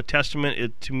 Also, a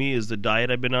testament to me is the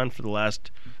diet I've been on for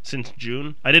since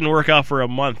June. I didn't work out for a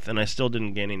month, and I still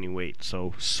didn't gain any weight.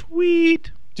 So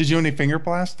sweet. Did you do any finger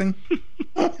blasting?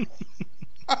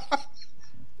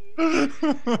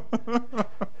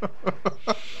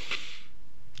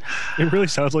 It really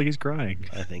sounds like he's crying.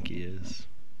 I think he is.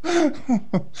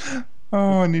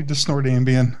 Oh, I need to snort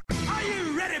Ambien.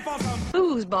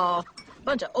 Foosball.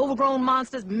 Bunch of overgrown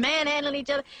monsters manhandling each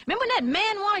other. Remember when that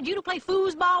man wanted you to play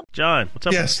foosball? John, what's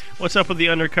up? Yes. What's up with the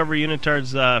Undercover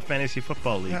Unitards Fantasy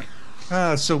Football League?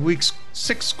 So week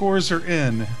 6 scores are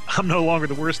in. I'm no longer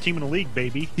the worst team in the league,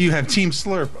 baby. You have Team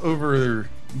Slurp over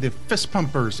The Fist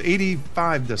Pumpers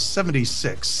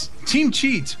 85-76. Team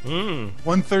Cheat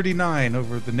 139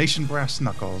 over the Nation Brass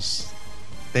Knuckles.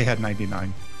 They had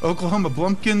 99. Oklahoma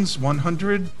Blumpkins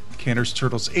 100. Cantor's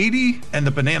Turtles 80, and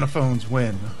the Banana Phones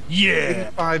win.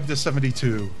 Yeah,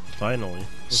 85-72. Finally.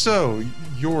 So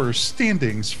your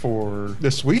standings for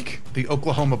this week: the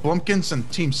Oklahoma Blumpkins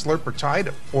and Team Slurp are tied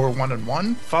at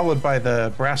 4-1-1, followed by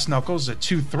the Brass Knuckles at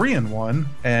 2-3-1,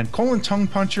 and Colon Tongue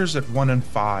Punchers at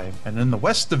 1-5. And in the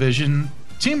West Division,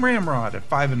 Team Ramrod at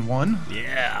 5-1.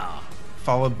 Yeah.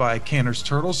 Followed by Cantor's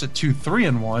Turtles at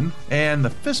 2-3-1, and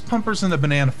the Fist Pumpers and the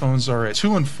Banana Phones are at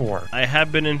 2-4. I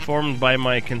have been informed by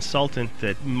my consultant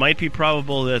that it might be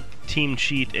probable that Team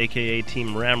Cheat, aka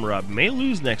Team Ramrod, may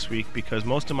lose next week because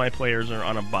most of my players are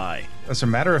on a bye. As a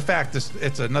matter of fact,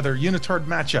 it's another unitard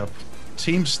matchup.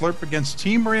 Team Slurp against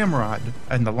Team Ramrod,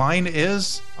 and the line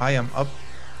is I am up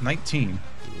 19. Yeah.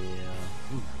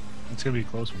 It's going to be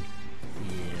a close one.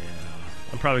 Yeah.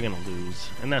 I'm probably going to lose,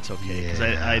 and that's okay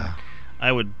because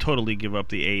I would totally give up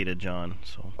the A to John.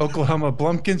 So Oklahoma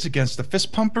Blumpkins against the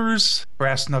Fist Pumpers,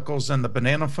 Brass Knuckles and the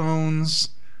Banana Phones,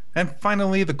 and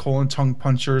finally the Colon Tongue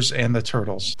Punchers and the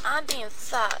Turtles. I'm being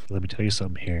sucked. Let me tell you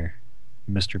something here,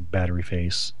 Mr. Battery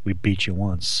Face. We beat you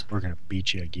once. We're going to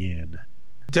beat you again.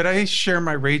 Did I share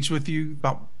my rage with you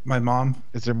about my mom?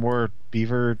 Is there more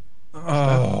beaver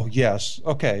stuff? Yes.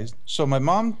 Okay. So my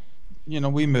mom,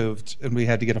 we moved and we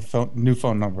had to get a new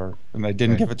phone number, and I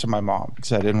didn't give it to my mom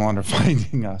because I didn't want her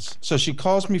finding us. So she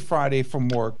calls me Friday from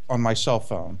work on my cell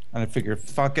phone, and I figured,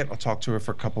 fuck it, I'll talk to her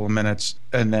for a couple of minutes,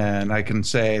 and then I can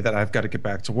say that I've got to get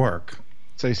back to work.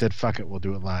 So you said, fuck it, we'll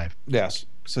do it live. Yes.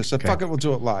 So I said, fuck it, we'll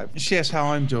do it live. She asked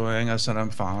how I'm doing. I said, I'm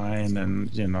fine. And,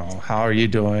 how are you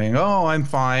doing? Oh, I'm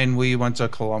fine. We went to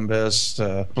Columbus,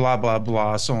 blah, blah,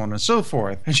 blah, so on and so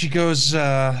forth. And she goes,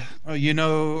 I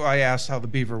asked how the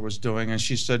beaver was doing. And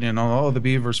she said, the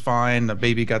beaver's fine. The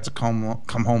baby got to come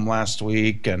home last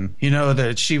week. And,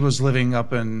 that she was living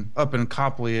up in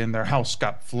Copley, and their house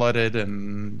got flooded,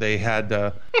 and they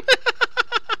had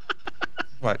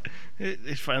what?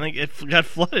 It finally got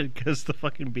flooded because the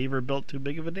fucking beaver built too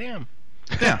big of a dam.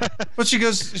 Yeah, but she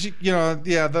goes,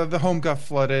 the home got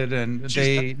flooded and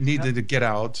they needed to get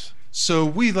out. So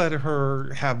we let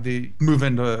her move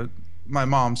into my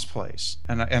mom's place.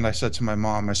 And I said to my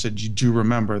mom, I said, you do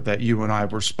remember that you and I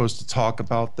were supposed to talk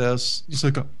about this? She's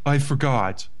like, I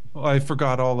forgot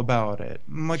all about it.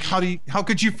 I'm like, how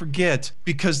could you forget?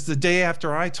 Because the day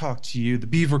after I talked to you, the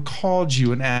beaver called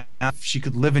you and asked if she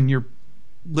could live in your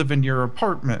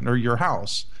apartment or your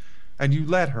house, and you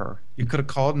let her. You could have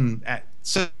called and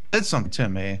said something to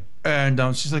me, and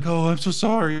she's like, oh, I'm so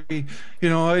sorry,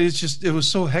 it was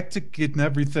so hectic getting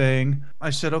everything.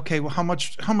 I said, okay, well, how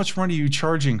much rent are you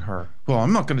charging her? Well,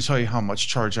 I'm not going to tell you how much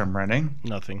charge I'm renting.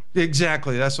 Nothing.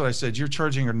 Exactly, that's what I said. You're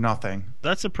charging her nothing.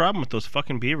 That's the problem with those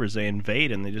fucking beavers. They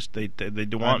invade, and they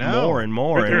want more and more and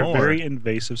more. They're a very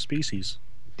invasive species.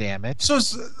 Damn it.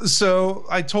 So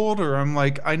I told her, I'm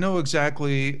like, I know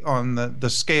exactly on the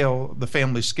scale, the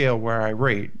family scale, where I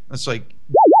rate. It's like,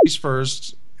 he's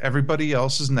first, everybody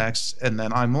else is next, and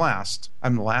then I'm last.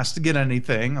 I'm the last to get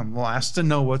anything. I'm the last to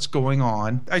know what's going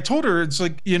on. I told her, it's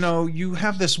like, you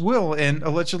have this will, and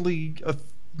allegedly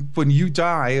when you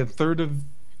die, a third of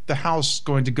the house is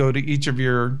going to go to each of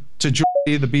to Joy,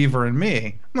 the beaver, and me.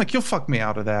 I'm like, you'll fuck me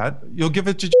out of that. You'll give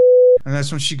it to And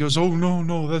that's when she goes, oh,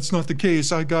 no, that's not the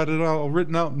case. I got it all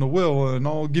written out in the will, and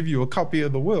I'll give you a copy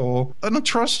of the will. I don't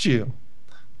trust you.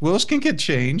 Wills can get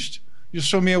changed. You'll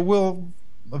show me a will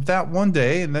of that one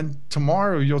day, and then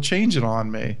tomorrow you'll change it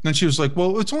on me. And then she was like,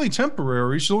 well, it's only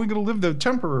temporary. She's only going to live there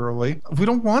temporarily. We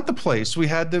don't want the place. We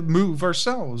had to move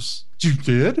ourselves. You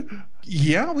did?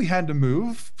 Yeah, we had to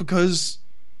move because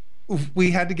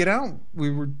we had to get out. We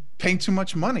were paying too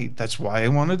much money. That's why I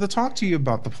wanted to talk to you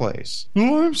about the place.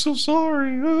 Oh, I'm so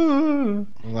sorry.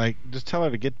 Like, just tell her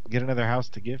to get another house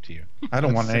to give to you. I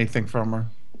don't want anything from her.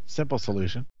 Simple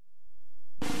solution.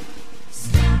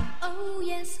 Oh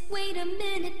yes, wait a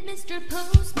minute, Mr.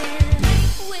 Postman.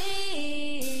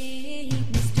 Wait,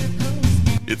 Mr.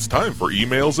 Postman. It's time for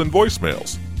emails and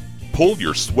voicemails. Pull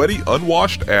your sweaty,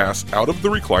 unwashed ass out of the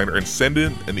recliner and send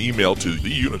in an email to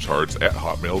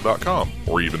theunitards@hotmail.com.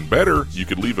 Or even better, you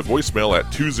could leave a voicemail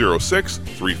at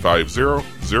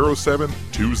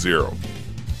 206-350-0720.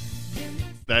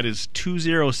 That is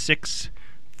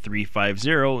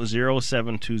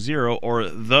 206-350-0720 or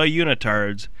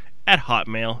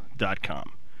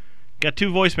theunitards@hotmail.com. Got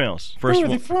two voicemails. Where are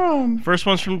they from? First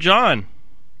one's from John.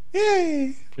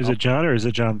 Yay! Is it John or is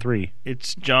it John 3?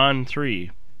 It's John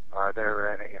 3. Are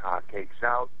there any hotcakes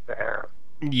out there?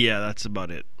 Yeah, that's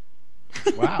about it.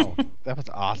 Wow, that was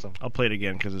awesome. I'll play it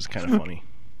again because it's kind of funny.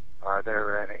 Are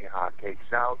there any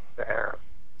hotcakes out there?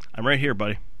 I'm right here,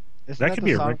 buddy. Isn't that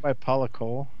the song by Paula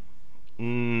Cole?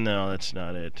 No, that's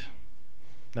not it.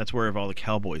 That's Where Have All the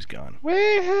Cowboys Gone?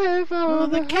 Where have all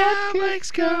the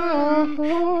cowboys gone?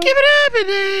 Give it up a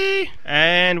day.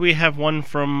 And we have one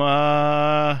from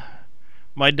my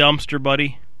dumpster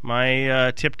buddy,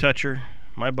 my tip toucher,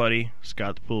 my buddy,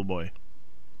 Scott the Pool Boy.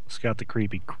 Scott the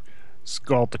Creepy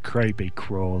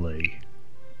Crawley.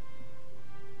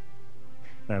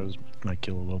 That was my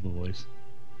Killer Lobo voice.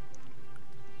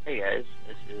 Hey guys,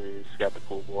 this is Scott the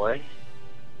Pool Boy,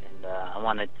 and I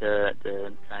wanted to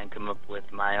try and come up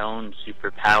with my own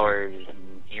superpowers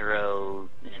and hero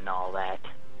and all that.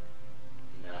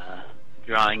 And,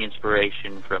 drawing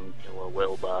inspiration from Killer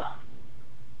Wilbur.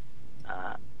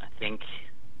 I think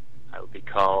I would be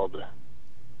called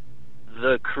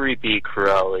the Creepy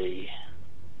Crawly,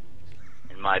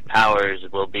 and my powers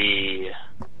will be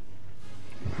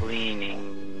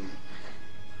cleaning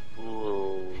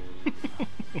pools.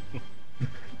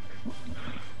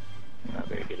 Not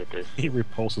very good at this. He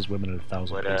repulses women at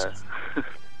 1,000 paces. What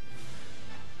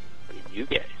did you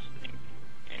guys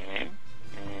think?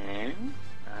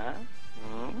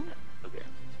 Okay.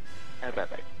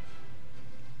 Bye-bye.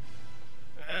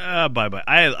 Bye-bye.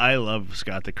 I love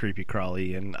Scott the Creepy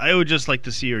Crawly, and I would just like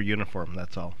to see your uniform,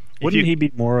 that's all. Wouldn't he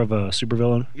be more of a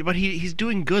supervillain? Yeah, but he's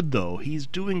doing good, though. He's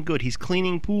doing good. He's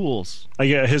cleaning pools.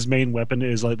 Yeah, his main weapon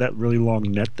is like that really long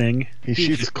net thing. He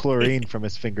shoots chlorine from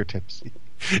his fingertips.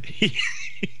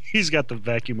 He's got the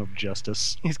vacuum of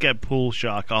justice. He's got pool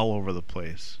shock all over the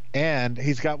place. And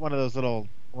he's got one of those little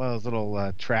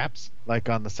traps, like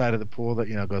on the side of the pool that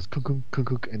goes kunk kunk kunk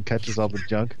kunk and catches all the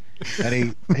junk.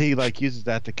 And he like uses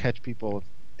that to catch people,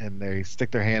 and they stick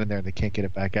their hand in there and they can't get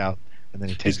it back out. And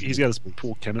then he's got this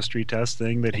pool chemistry test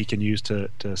thing that he can use to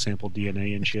sample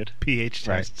DNA and shit. pH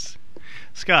tests.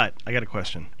 Scott, I got a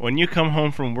question. When you come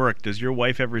home from work, does your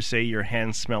wife ever say your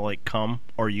hands smell like cum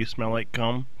or you smell like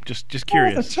cum? Just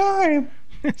curious. All the time.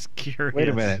 Just curious. Wait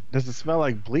a minute. Does it smell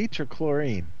like bleach or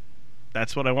chlorine?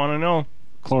 That's what I want to know.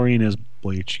 Chlorine is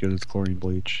bleach because it's chlorine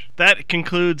bleach. That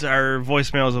concludes our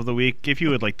voicemails of the week. If you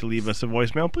would like to leave us a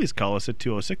voicemail, please call us at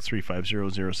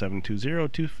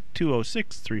 206-350-0720,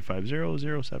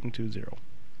 206-350-0720.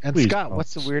 And Please, Scott,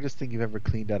 what's the weirdest thing you've ever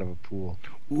cleaned out of a pool?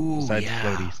 Ooh, besides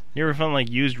yeah. floaties? You ever found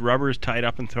used rubbers tied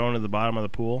up and thrown to the bottom of the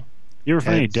pool? You ever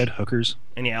find any dead hookers?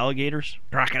 Any alligators?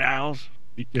 Crocodiles?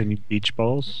 Any beach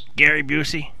balls? Gary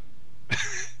Busey?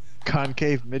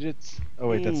 Concave midgets? Oh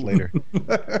wait, that's later.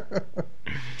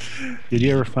 Did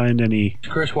you ever find any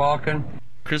Chris Walken?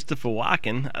 Christopher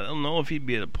Walken? I don't know if he'd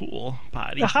be at a pool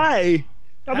potty. Hi!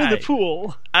 I'm in the Hi.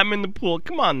 pool. I'm in the pool.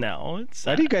 Come on now.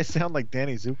 Why do you guys sound like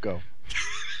Danny Zuko?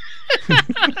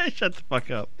 Shut the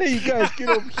fuck up. Hey, you guys, get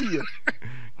over here.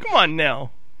 Come on now.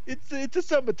 It's a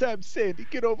summertime, Sandy.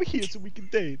 Get over here so we can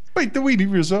dance. Wait, the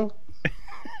Weenie Rizzo.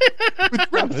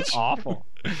 That's awful.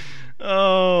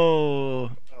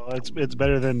 Oh. It's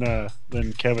better than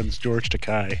Kevin's George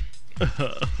Takei.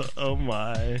 Oh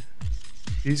my.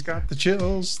 He's got the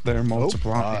chills. They're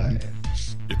multiplying.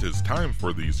 It is time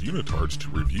for these unitards to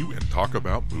review and talk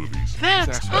about movies.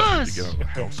 That's These assholes us. need to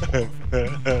get out of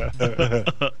the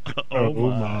house. Oh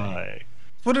my.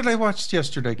 What did I watch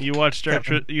yesterday? You watched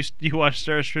Kevin? you watched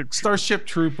Starship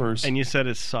Troopers. and you said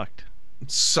it sucked.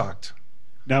 It sucked.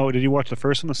 Now, did you watch the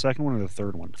first one, the second one, or the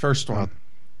third one? First one.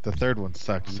 The third one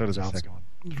sucked. So did the Sounds- second one.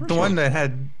 The one that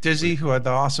had Dizzy, who had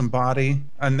the awesome body,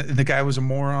 and the guy was a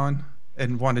moron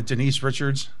and wanted Denise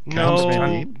Richards.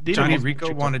 No, Johnny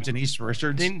Rico wanted Denise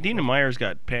Richards. Dina Meyer's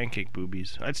got pancake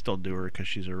boobies. I'd still do her because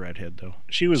she's a redhead, though.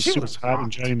 She was super hot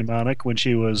in Johnny Mnemonic when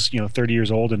she was, 30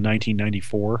 years old in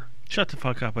 1994. Shut the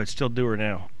fuck up. I'd still do her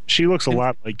now. She looks a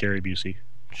lot like Gary Busey.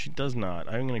 She does not.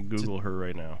 I'm going to Google her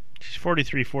right now. She's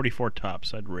 43, 44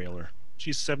 tops. I'd rail her.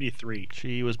 She's 73.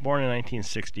 She was born in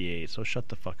 1968, so shut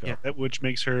the fuck up. Yeah, which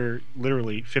makes her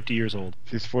literally 50 years old.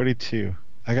 She's 42.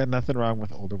 I got nothing wrong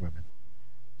with older women.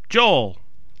 Joel.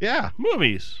 Yeah.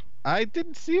 Movies. I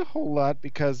didn't see a whole lot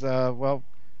because,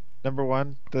 number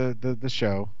one, the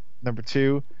show. Number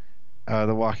two,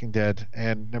 The Walking Dead.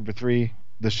 And number three,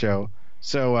 the show.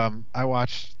 So I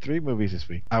watched 3 movies this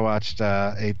week. I watched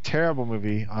a terrible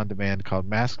movie on demand called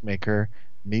Mask Maker,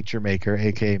 Meet Your Maker,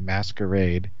 a.k.a.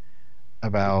 Masquerade,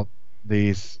 about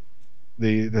this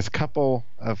couple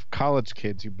of college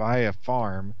kids who buy a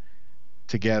farm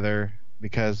together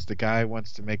because the guy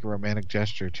wants to make a romantic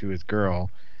gesture to his girl.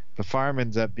 The farm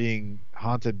ends up being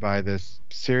haunted by this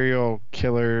serial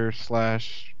killer /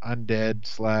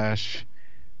 undead /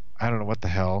 I don't know what the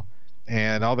hell.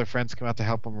 And all their friends come out to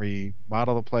help them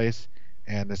remodel the place.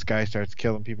 And this guy starts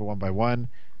killing people one by one.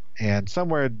 And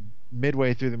somewhere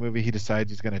midway through the movie, he decides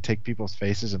he's going to take people's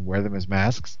faces and wear them as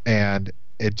masks, and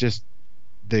it just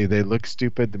they look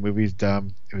stupid. The movie's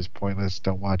dumb. It was pointless.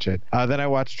 Don't watch it. Then I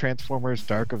watched Transformers: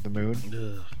 Dark of the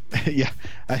Moon. Yeah,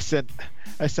 I sent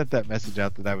that message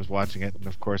out that I was watching it, and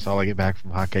of course, all I get back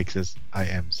from Hotcakes is, "I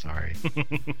am sorry."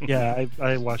 Yeah,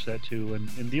 I watched that too,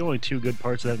 and the only two good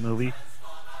parts of that movie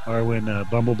are when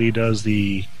Bumblebee does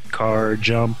the car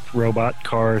jump robot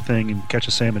car thing and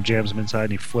catches Sam and jams him inside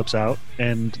and he flips out,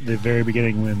 and the very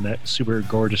beginning when that super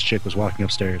gorgeous chick was walking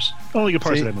upstairs. Only good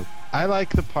parts of that movie. I like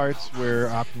the parts where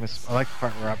I like the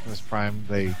part where Optimus Prime,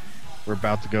 they were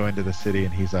about to go into the city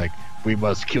and he's like, "We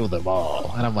must kill them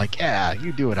all," and I'm like, "Yeah,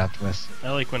 you do it, Optimus."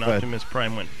 I like when Optimus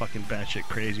Prime went fucking batshit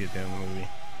crazy at the end of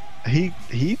the movie.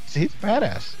 He's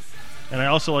badass. And I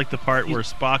also like the part where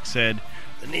Spock said,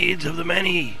 "The needs of the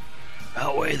many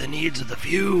outweigh the needs of the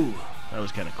few." That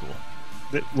was kind of cool.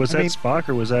 Was that Spock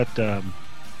or was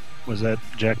that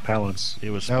Jack Palance? It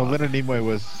was Spock. No, Leonard Nimoy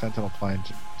was Sentinel Prime.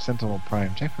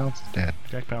 Jack Palance is dead.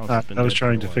 Jack Palance has been I was dead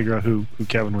trying for a to while. figure out who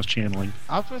Kevin was channeling.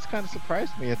 Optimus kind of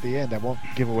surprised me at the end. I won't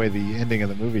give away the ending of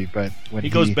the movie, but when He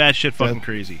goes batshit fucking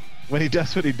crazy. When he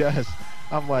does what he does,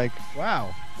 I'm like,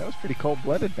 wow, that was pretty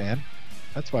cold-blooded, man.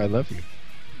 That's why I love you.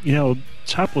 You know,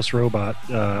 Topless Robot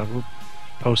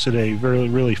posted a really,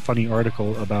 really funny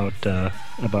article about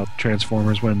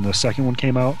Transformers when the second one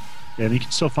came out, and you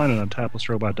can still find it on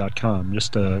toplessrobot.com.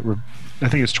 Just I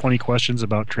think it's 20 questions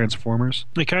about Transformers.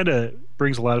 It kind of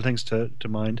brings a lot of things to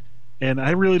mind, and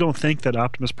I really don't think that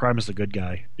Optimus Prime is the good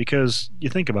guy, because you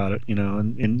think about it, you know,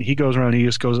 and he goes around, he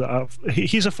just goes out,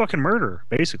 he's a fucking murderer,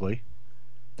 basically.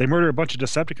 They murder a bunch of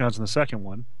Decepticons in the second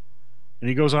one. And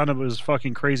he goes on to his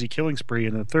fucking crazy killing spree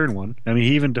in the third one. I mean,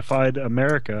 he even defied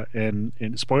America, and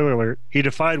spoiler alert, he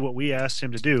defied what we asked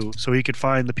him to do so he could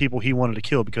find the people he wanted to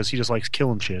kill, because he just likes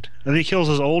killing shit. And he kills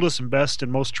his oldest and best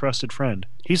and most trusted friend.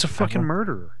 He's a fucking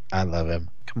murderer. I love him.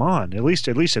 Come on, at least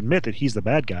admit that he's the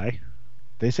bad guy.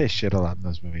 They say shit a lot in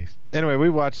those movies. Anyway, we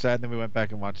watched that, and then we went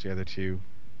back and watched the other two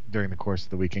during the course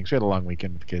of the weekend. So we had a long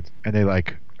weekend with the kids, and they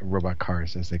like robot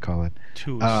cars, as they call it.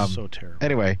 Two is so terrible.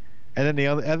 Anyway. And then the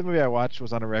other movie I watched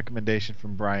was on a recommendation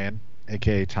from Brian,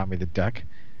 a.k.a. Tommy the Duck,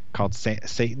 called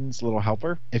Satan's Little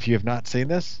Helper. If you have not seen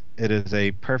this, it is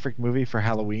a perfect movie for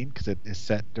Halloween because it is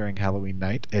set during Halloween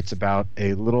night. It's about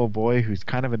a little boy who's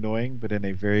kind of annoying, but in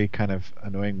a very kind of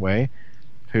annoying way,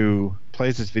 who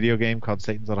plays this video game called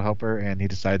Satan's Little Helper, and he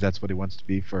decides that's what he wants to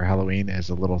be for Halloween, as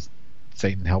a little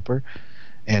Satan helper.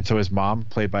 And so his mom,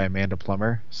 played by Amanda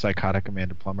Plummer, psychotic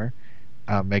Amanda Plummer,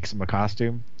 makes him a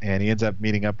costume, and he ends up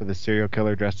meeting up with a serial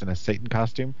killer dressed in a Satan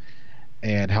costume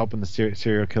and helping the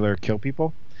serial killer kill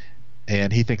people.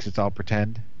 And he thinks it's all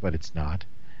pretend, but it's not.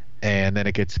 And then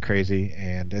it gets crazy,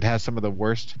 and it has some of the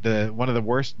worst, one of the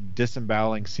worst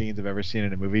disemboweling scenes I've ever seen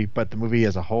in a movie, but the movie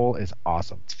as a whole is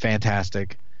awesome. It's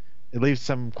fantastic. It leaves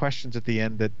some questions at the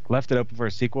end that left it open for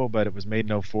a sequel, but it was made in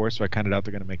 2004, so I kind of doubt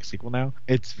they're going to make a sequel now.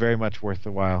 It's very much worth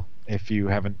the while if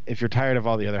you're tired of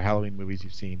all the other Halloween movies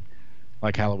you've seen,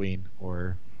 like Halloween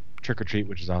or Trick or Treat,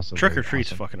 which is also Trick or Treat's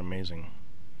awesome. fucking amazing.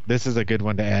 This is a good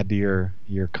one to add to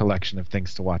your collection of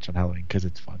things to watch on Halloween because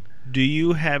it's fun. Do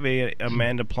you have a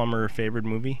Amanda Plummer favorite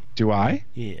movie? Do I?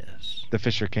 Yes. The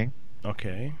Fisher King.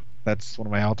 Okay. That's one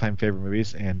of my all-time favorite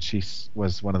movies, and she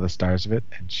was one of the stars of it,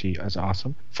 and she is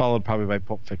awesome. Followed probably by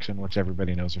Pulp Fiction, which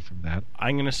everybody knows her from that.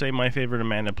 I'm going to say my favorite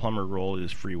Amanda Plummer role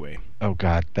is Freeway. Oh,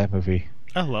 God, that movie.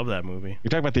 I love that movie. You're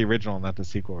talking about the original, not the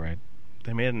sequel, right?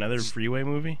 They made another Freeway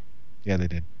movie? Yeah, they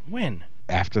did. When?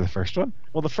 After the first one?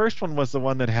 Well, the first one was the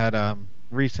one that had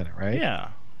Reese in it, right? Yeah.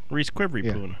 Reese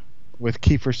Quiverypoon. Yeah. With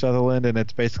Kiefer Sutherland, and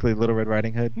it's basically Little Red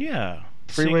Riding Hood. Yeah.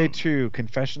 Freeway 2,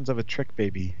 Confessions of a Trick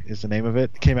Baby is the name of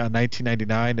it. It came out in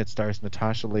 1999. It stars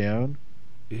Natasha Lyonne.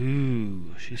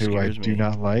 Ooh, she who I do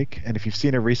not like. And if you've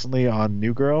seen her recently on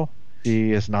New Girl,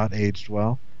 she has not aged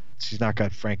well. She's not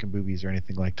got franken-boobies or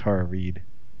anything like Tara Reid,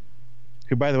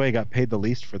 who, by the way, got paid the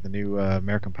least for the new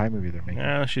American Pie movie they're making.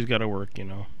 Yeah, she's got to work, you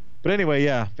know. But anyway,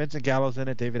 yeah, Vincent Gallo's in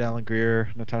it, David Alan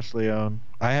Grier, Natasha Lyonne.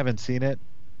 I haven't seen it,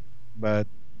 but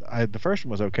the first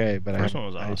one was okay, but First one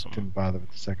was awesome. I didn't bother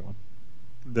with the second one.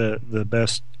 The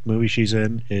best movie she's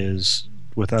in is,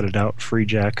 without a doubt, Free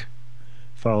Jack,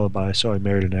 followed by So I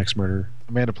Married an Ex-Murderer.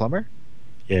 Amanda Plummer?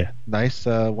 Yeah. Nice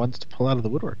ones to pull out of the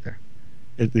woodwork there.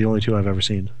 It's the only two I've ever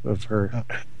seen of her.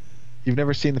 Oh. You've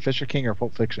never seen The Fisher King or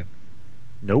Pulp Fiction?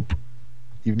 Nope.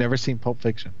 You've never seen Pulp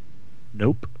Fiction?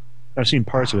 Nope. I've seen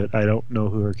parts of it. I don't know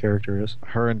who her character is.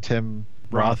 Her and Tim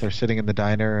Roth are sitting in the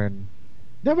diner and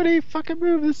nobody fucking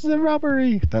move, this is a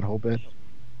robbery. That whole bit.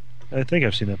 I think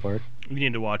I've seen that part. You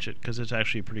need to watch it because it's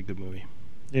actually a pretty good movie.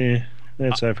 Yeah.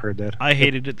 I've heard that. I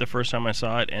hated it the first time I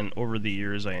saw it, and over the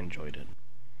years I enjoyed it.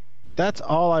 That's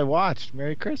all I watched.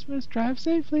 Merry Christmas. Drive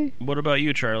safely. What about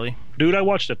you, Charlie? Dude, I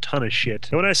watched a ton of shit.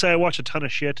 And when I say I watch a ton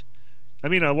of shit, I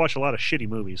mean I watch a lot of shitty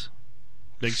movies.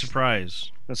 Big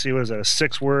surprise. Let's see, what is that? A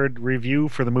 6-word review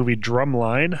for the movie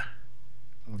Drumline.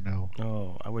 Oh no.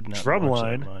 Oh, I would not Drumline.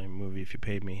 watch that my movie if you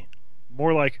paid me.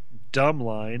 More like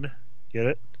Dumbline. Get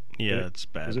it? Yeah, it's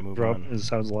bad. Is it Move drum? on. It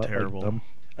sounds a lot Terrible. like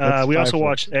dumb. We also 5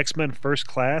 watched X-Men First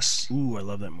Class. Ooh, I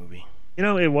love that movie. You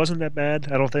know, it wasn't that bad,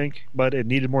 I don't think, but it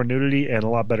needed more nudity and a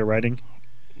lot better writing.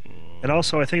 And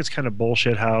also, I think it's kind of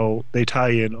bullshit how they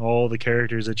tie in all the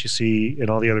characters that you see in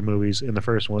all the other movies in the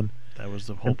first one. That was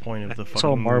the whole point of the fucking It's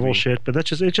all Marvel movie. shit, but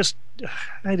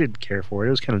I didn't care for it.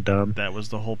 It was kind of dumb. That was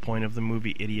the whole point of the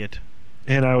movie, idiot.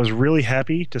 And I was really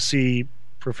happy to see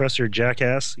Professor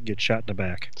Jackass get shot in the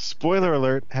back. Spoiler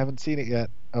alert. Haven't seen it yet.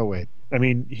 Oh, wait. I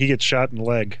mean, he gets shot in the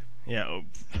leg. Yeah. Oh.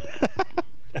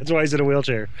 That's why he's in a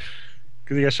wheelchair.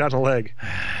 Because he got shot in the leg.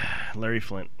 Larry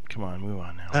Flint. Come on, move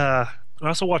on now. I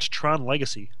also watched Tron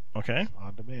Legacy. Okay.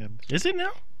 On demand. Is it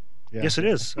now? Yeah. Yes, it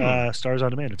is. Stars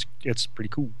on demand. It's pretty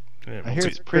cool. Yeah, I hear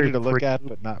it's pretty to look at,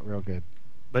 but not real good.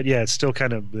 But yeah, it's still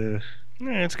kind of... Yeah,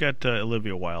 it's got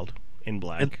Olivia Wilde in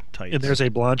black tights. And there's a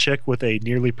blonde chick with a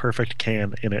nearly perfect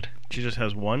can in it. She just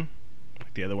has one?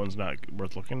 Like the other one's not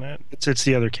worth looking at? It's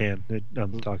the other can that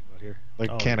I'm talking about here.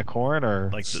 Like can of corn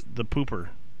or... Like the pooper.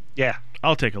 Yeah.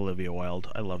 I'll take Olivia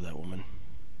Wilde. I love that woman.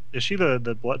 Is she the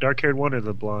dark-haired one or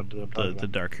the blonde? The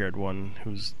dark-haired one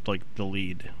who's like the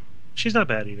lead. She's not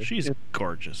bad either. She's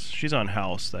gorgeous. She's on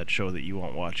House, that show that you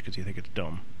won't watch because you think it's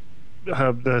dumb.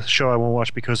 The show I won't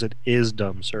watch because it is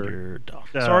dumb, sir. You're dumb.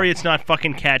 Sorry, it's not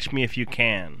fucking Catch Me If You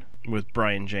Can with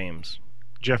Brian James.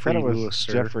 Jeffrey Lewis,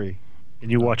 sir. Jeffrey.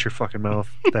 And you watch your fucking mouth.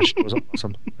 That shit was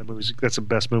awesome. That's the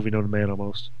best movie known to man,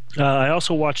 almost. I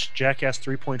also watched Jackass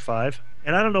 3.5,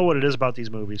 and I don't know what it is about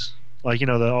these movies. Like, you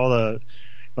know,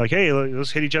 like, hey,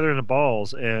 let's hit each other in the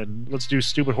balls and let's do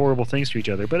stupid, horrible things to each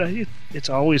other. But it's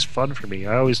always fun for me.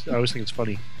 I always think it's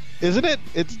funny. Isn't it?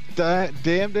 It's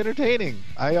damned entertaining.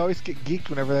 I always get geeked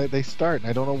whenever they start, and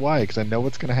I don't know why, because I know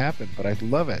what's going to happen, but I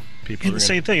love it. The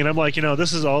same thing, and I'm like, you know,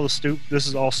 this is all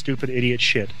stupid idiot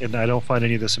shit, and I don't find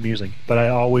any of this amusing. But I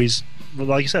always,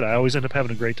 like you said, I always end up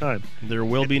having a great time. There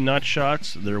will be nut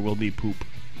shots. There will be poop.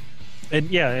 And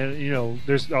yeah, and, you know,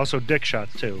 there's also dick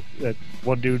shots too. That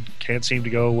one dude can't seem to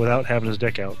go without having his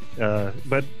dick out.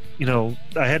 But you know,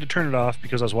 I had to turn it off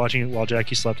because I was watching it while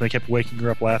Jackie slept, and I kept waking her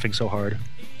up laughing so hard.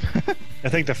 I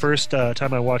think the first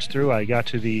time I watched through, I got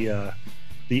to the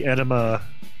enema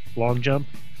long jump,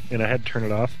 and I had to turn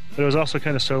it off. But it was also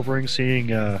kind of sobering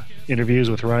seeing interviews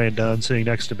with Ryan Dunn sitting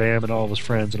next to Bam and all of his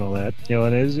friends and all that. You know,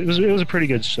 and it was a pretty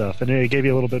good stuff, and it gave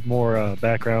you a little bit more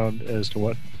background as to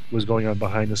what was going on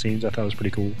behind the scenes. I thought it was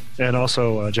pretty cool. And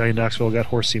also, Johnny Knoxville got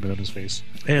horse semen on his face.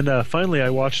 And finally, I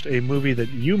watched a movie that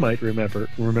you might remember,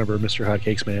 Mr.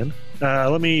 Hotcakes Man.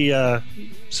 Let me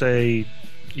say,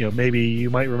 you know, maybe you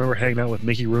might remember hanging out with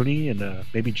Mickey Rooney and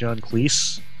maybe John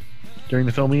Cleese during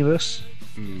the filming of this.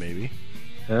 Maybe.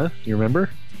 Huh? You remember?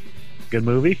 Good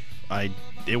movie?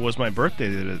 It was my birthday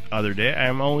the other day. I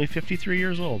am only 53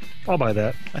 years old. I'll buy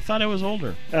that. I thought I was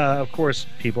older. Of course,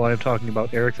 people, I am talking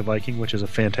about Eric the Viking, which is a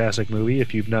fantastic movie.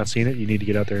 If you've not seen it, you need to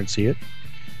get out there and see it.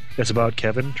 It's about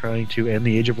Kevin trying to end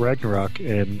the Age of Ragnarok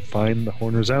and find the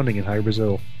horn resounding in High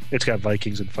Brazil. It's got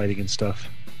Vikings and fighting and stuff.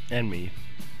 And me.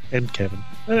 And Kevin.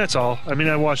 And that's all. I mean,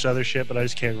 I watched other shit, but I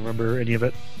just can't remember any of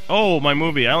it. Oh, my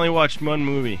movie. I only watched one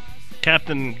movie.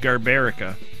 Captain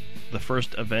Garbarica, the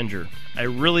first Avenger. I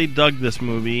really dug this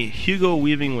movie. Hugo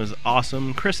Weaving was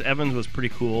awesome. Chris Evans was pretty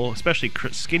cool, especially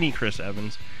skinny Chris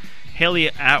Evans. Haley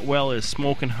Atwell is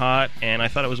smoking hot, and I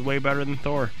thought it was way better than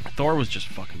Thor. Thor was just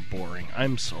fucking boring.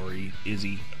 I'm sorry,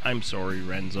 Izzy. I'm sorry,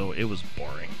 Renzo. It was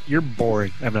boring. You're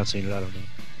boring. I've not seen it. I don't know.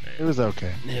 It was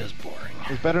okay. It was boring. It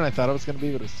was better than I thought it was going to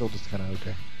be, but it was still just kind of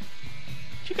okay.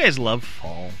 Do you guys love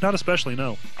fall? Not especially,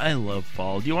 no. I love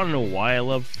fall. Do you want to know why I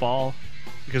love fall?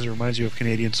 Because it reminds you of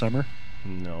Canadian summer?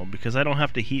 No, because I don't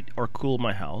have to heat or cool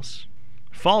my house.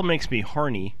 Fall makes me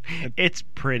horny. It's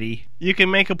pretty. You can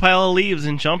make a pile of leaves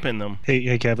and jump in them.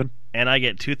 Hey, Kevin. And I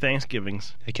get 2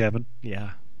 Thanksgivings. Hey, Kevin.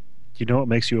 Yeah. You know what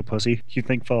makes you a pussy? You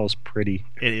think fall's pretty.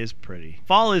 It is pretty.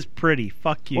 Fall is pretty.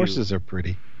 Fuck you. Horses are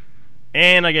pretty.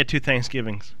 And I get 2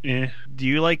 Thanksgivings. Yeah. Do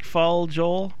you like fall,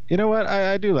 Joel? You know what?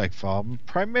 I do like fall,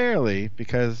 primarily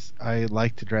because I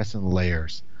like to dress in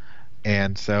layers.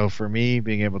 And so for me,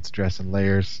 being able to dress in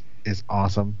layers is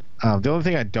awesome. The only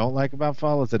thing I don't like about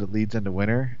fall is that it leads into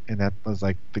winter, and that was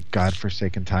like the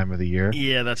godforsaken time of the year.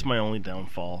 Yeah, that's my only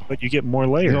downfall. But you get more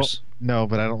layers. No,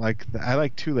 but I don't like. I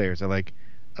like 2 layers. I like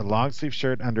a long sleeve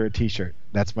shirt under a t-shirt.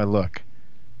 That's my look.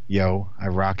 Yo, I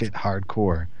rock it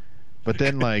hardcore. But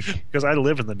then, like... Because I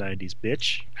live in the 90s,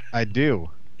 bitch. I do.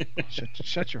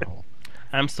 Shut your hole.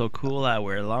 I'm so cool, I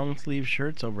wear long sleeve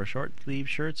shirts over short sleeve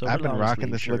shirts over I've been long rocking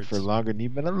sleeve this shirts. look for longer than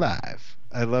you've been alive.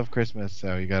 I love Christmas,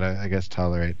 so you gotta, I guess,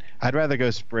 tolerate. I'd rather go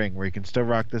spring, where you can still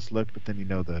rock this look, but then you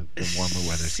know the warmer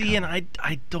weather. See, and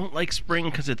I don't like spring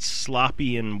because it's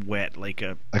sloppy and wet, like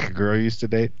a girl you used to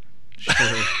date.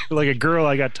 Sure. Like a girl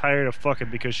I got tired of fucking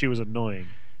because she was annoying.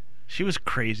 She was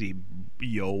crazy,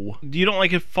 yo. You don't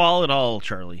like it fall at all,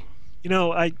 Charlie? You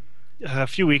know, a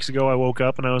few weeks ago I woke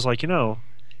up and I was like,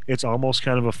 it's almost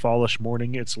kind of a fallish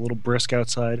morning. It's a little brisk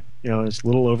outside. It's a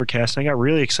little overcast. And I got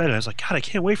really excited. I was like, God, I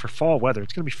can't wait for fall weather.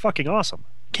 It's going to be fucking awesome.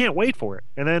 Can't wait for it.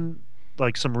 And then,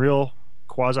 like, some real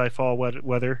quasi-fall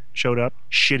weather showed up.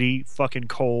 Shitty, fucking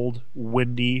cold,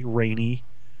 windy, rainy.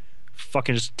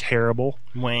 Fucking just terrible.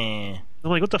 Wah. I'm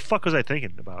like, what the fuck was I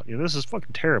thinking about? This is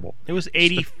fucking terrible. It was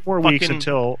 84 weeks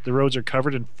until the roads are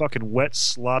covered in fucking wet,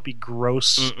 sloppy,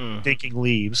 gross, stinking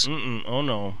leaves. Oh,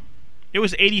 no. It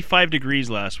was 85 degrees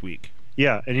last week.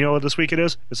 Yeah, and you know what this week it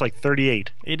is? It's like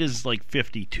 38. It is like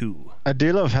 52. I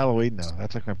do love Halloween, though.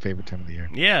 That's like my favorite time of the year.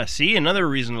 Yeah, see? Another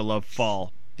reason to love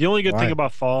fall. The only good thing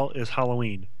about fall is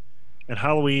Halloween. And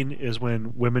Halloween is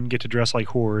when women get to dress like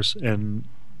whores and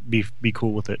be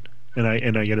cool with it. And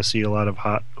I get to see a lot of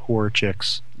hot whore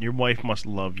chicks. Your wife must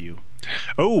love you.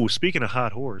 Oh, speaking of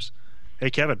hot whores. Hey,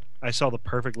 Kevin, I saw the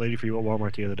perfect lady for you at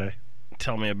Walmart the other day.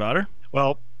 Tell me about her.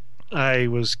 Well, I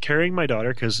was carrying my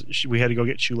daughter because we had to go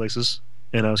get shoelaces.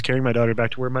 And I was carrying my daughter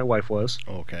back to where my wife was.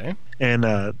 Okay.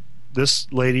 And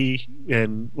this lady,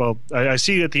 I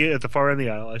see at the far end of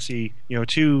the aisle, I see,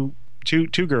 two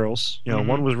girls.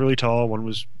 One was really tall, one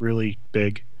was really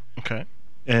big. Okay.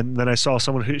 And then I saw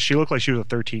someone who she looked like she was a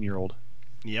 13-year-old.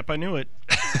 Yep, I knew it.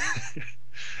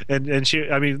 and she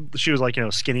was like,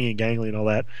 skinny and gangly and all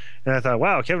that. And I thought,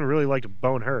 wow, Kevin really liked to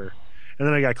bone her. And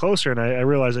then I got closer and I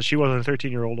realized that she wasn't a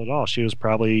 13-year-old at all. She was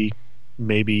probably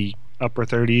maybe upper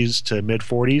 30s to mid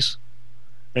 40s.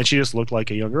 And she just looked like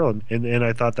a young girl. And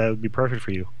I thought that would be perfect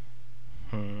for you.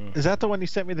 Is that the one you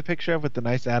sent me the picture of with the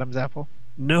nice Adam's apple?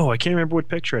 No, I can't remember what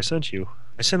picture I sent you.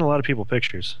 I sent a lot of people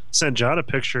pictures. I sent John a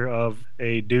picture of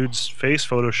a dude's face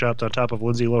photoshopped on top of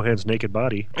Lindsay Lohan's naked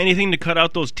body. Anything to cut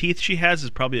out those teeth she has is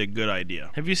probably a good idea.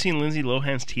 Have you seen Lindsay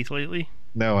Lohan's teeth lately?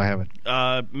 No, I haven't.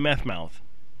 Meth mouth.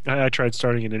 I tried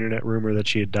starting an internet rumor that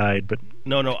she had died, but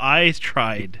no, I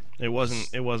tried. It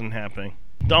wasn't happening.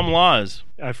 Dumb laws.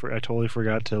 I totally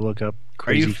forgot to look up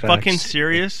crazy facts. Are you fucking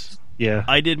serious? Yeah.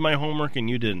 I did my homework and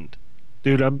you didn't.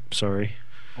 Dude, I'm sorry.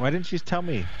 Why didn't you tell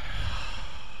me?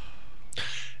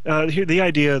 The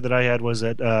idea that I had was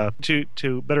that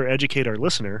to better educate our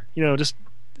listener, just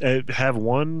have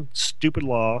one stupid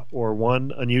law or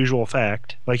one unusual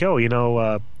fact, like,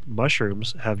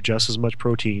 mushrooms have just as much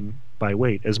protein by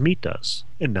weight as meat does,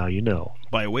 and now you know.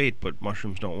 By weight, but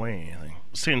mushrooms don't weigh anything.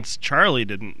 Since Charlie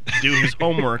didn't do his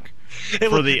homework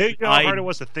for the how hard it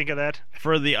was to think of that?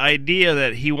 For the idea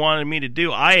that he wanted me to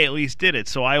do, I at least did it,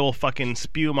 so I will fucking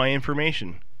spew my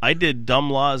information. I did dumb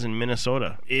laws in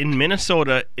Minnesota. In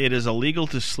Minnesota, it is illegal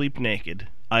to sleep naked.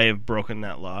 I have broken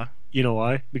that law. You know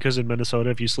why? Because in Minnesota,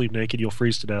 if you sleep naked, you'll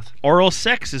freeze to death. Oral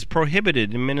sex is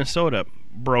prohibited in Minnesota.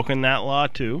 Broken that law,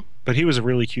 too. But he was a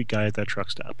really cute guy at that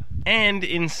truck stop. And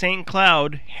in St.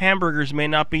 Cloud, hamburgers may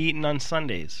not be eaten on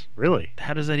Sundays. Really?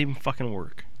 How does that even fucking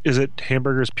work? Is it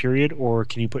hamburgers, period, or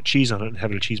can you put cheese on it and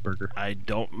have it a cheeseburger? I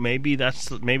don't... Maybe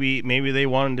they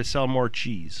wanted to sell more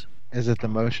cheese. Is it the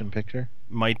motion picture?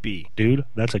 Might be. Dude,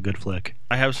 that's a good flick.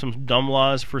 I have some dumb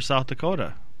laws for South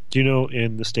Dakota. Do you know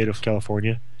in the state of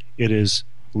California, it is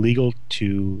legal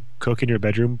to cook in your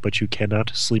bedroom, but you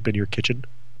cannot sleep in your kitchen?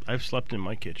 I've slept in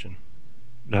my kitchen.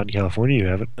 Not in California, you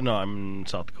haven't? No, I'm in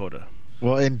South Dakota.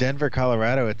 Well, in Denver,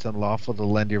 Colorado, it's unlawful to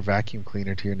lend your vacuum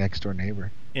cleaner to your next-door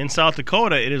neighbor. In South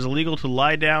Dakota, it is illegal to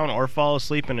lie down or fall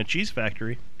asleep in a cheese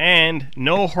factory. And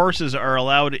no horses are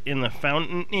allowed in the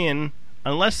Fountain Inn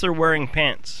unless they're wearing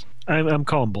pants. I'm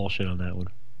calling bullshit on that one.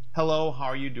 Hello, how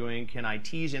are you doing? Can I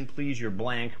tease and please your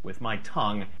blank with my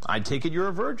tongue? I take it you're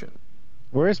a virgin.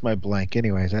 Where is my blank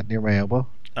anyway? Is that near my elbow?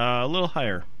 A little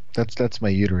higher. That's my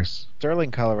uterus.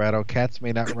 Sterling, Colorado, cats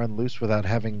may not run loose without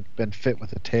having been fit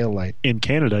with a tail light. In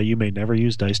Canada, you may never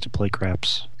use dice to play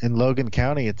craps. In Logan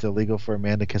County, it's illegal for a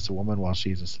man to kiss a woman while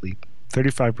she's asleep.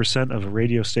 35% of a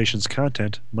radio station's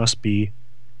content must be,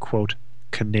 quote,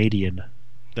 Canadian.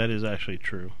 That is actually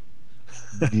true.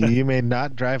 You may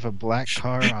not drive a black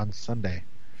car on Sunday.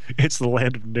 It's the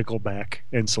land of Nickelback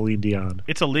and Celine Dion.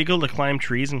 It's illegal to climb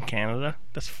trees in Canada?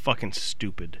 That's fucking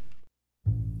stupid.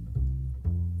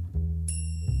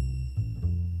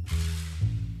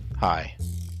 Hi,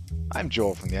 I'm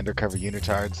Joel from the Undercover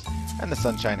Unitards and the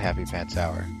Sunshine Happy Pants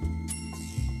Hour.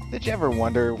 Did you ever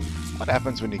wonder what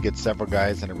happens when you get several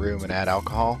guys in a room and add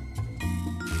alcohol?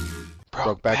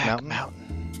 Brokeback Mountain?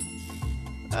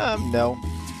 No.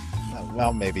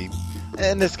 Well, maybe.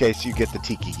 In this case, you get the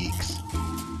Tiki Geeks.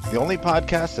 The only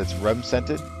podcast that's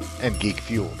rum-scented and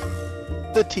geek-fueled.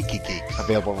 The Tiki Geeks.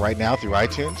 Available right now through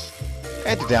iTunes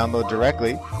and to download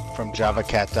directly from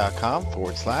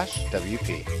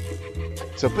javacat.com/WP.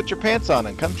 So put your pants on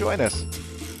and come join us.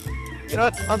 You know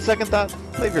what? On second thought,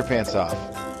 leave your pants off.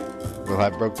 We'll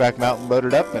have Brokeback Mountain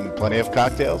loaded up and plenty of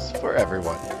cocktails for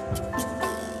everyone.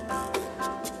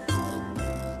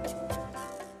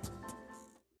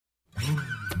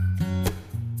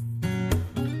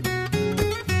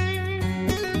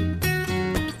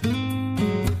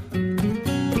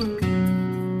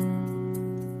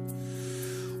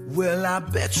 Well, I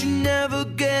bet you never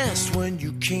guessed when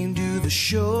you came to the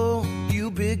show. You'll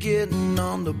be getting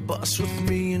on the bus with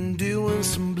me and doing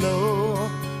some blow.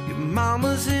 Your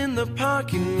mama's in the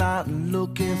parking lot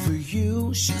looking for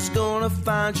you. She's gonna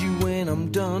find you when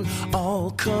I'm done,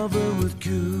 all covered with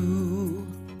goo.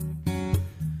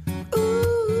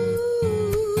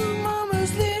 Ooh,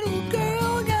 mama's little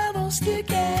girl got all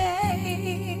sticky.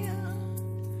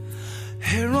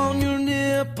 Hair on your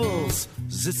nipples,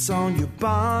 zits on your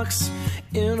box.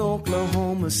 In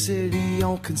Oklahoma City,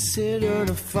 you're considered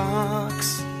a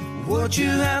fox. What'd you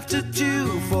have to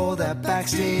do for that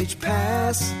backstage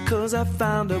pass? 'Cause I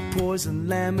found a poison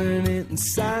laminate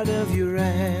inside of your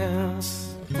ass.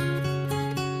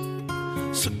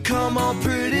 So come on,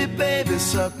 pretty baby,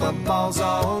 suck my balls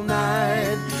all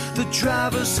night. The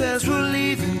driver says we're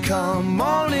leaving, come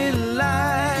on in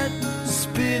light.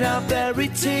 Spit out that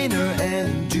retainer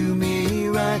and do me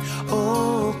right.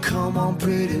 Oh, come on,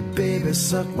 pretty baby,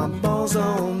 suck my balls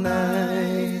all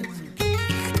night.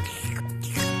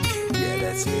 Yeah,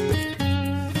 that's it.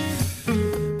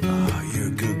 Oh, you're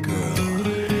a good girl.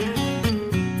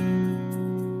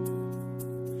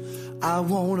 I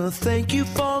wanna thank you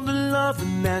for the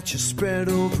loving that you spread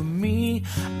over me.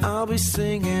 I'll be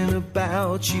singing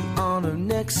about you on our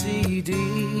next CD.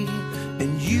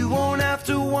 And you won't have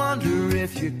to wonder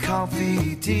if you're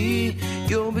coffee tea.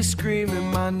 You'll be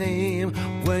screaming my name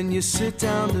when you sit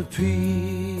down to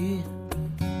pee.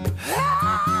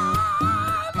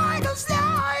 Ah, Michael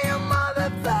Starr, you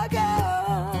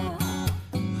motherfucker.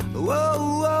 Whoa,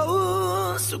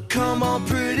 whoa, so come on,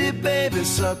 pretty baby,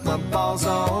 suck my balls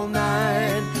all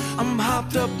night. I'm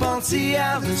hopped up on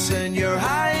Cialis and you're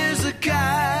high as a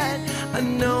kite. I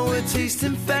know it tastes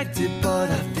infected, but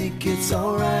I think it's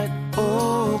alright.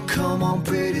 Oh, come on,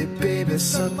 pretty baby,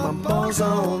 suck my balls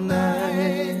all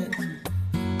night.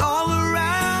 All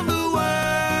around the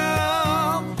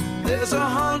world, there's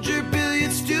 100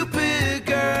 billion stupid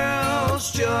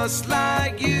girls just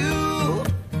like you,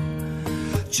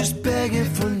 just begging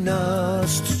for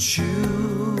nuts to chew.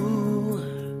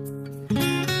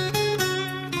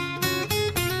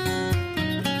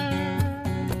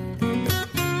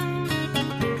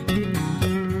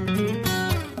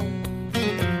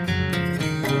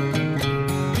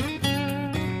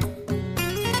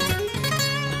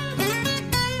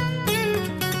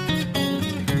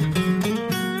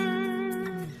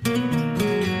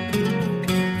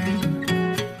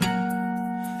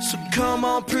 Come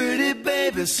on, pretty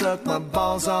baby, suck my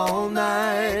balls all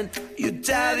night. Your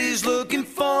daddy's looking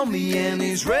for me and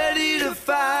he's ready to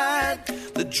fight.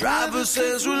 The driver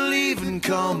says we're leaving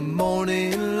come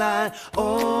morning light.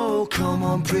 Oh, come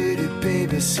on, pretty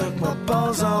baby, suck my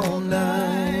balls all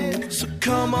night. So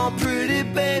come on, pretty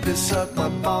baby, suck my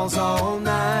balls all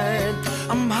night.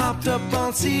 I'm hopped up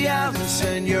on Cialis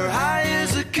and you're high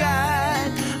as a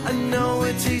kite. I know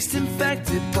it tastes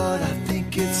infected, but I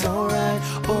think it's alright.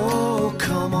 Oh,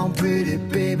 come on, pretty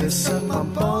baby, suck my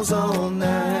balls all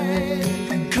night.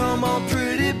 Come on,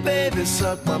 pretty baby,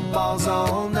 suck my balls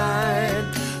all night.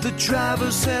 The driver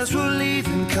says we're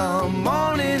leaving, come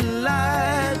on in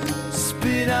light.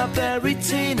 Spit out that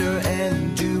retainer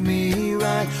and do me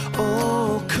right.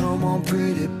 Oh, come on,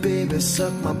 pretty baby,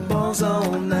 suck my balls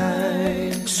all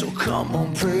night. So come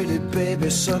on, pretty baby,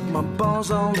 suck my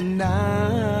balls all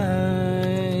night.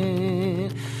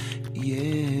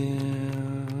 Yeah.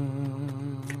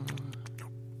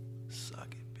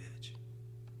 Suck it, bitch.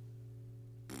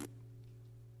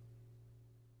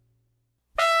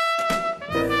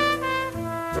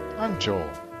 I'm Joel.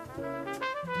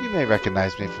 You may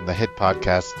recognize me from the hit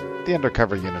podcast, The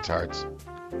Undercover Unitards.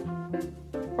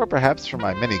 Or perhaps from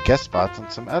my many guest spots on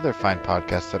some other fine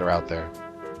podcasts that are out there.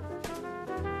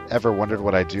 Ever wondered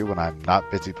what I do when I'm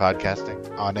not busy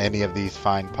podcasting on any of these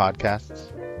fine podcasts?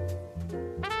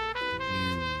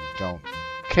 don't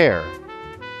care.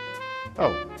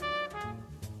 Oh.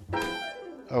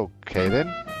 Okay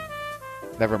then.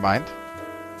 Never mind.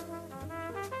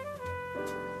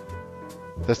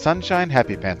 The Sunshine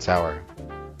Happy Pants Hour.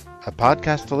 A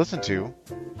podcast to listen to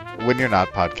when you're not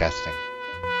podcasting.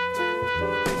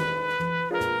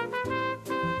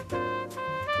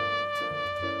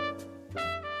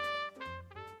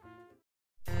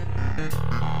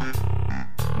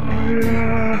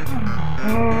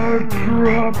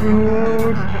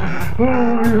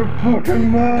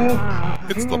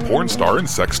 It's the porn star and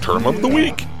sex term of the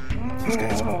week. These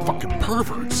guys are fucking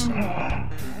perverts.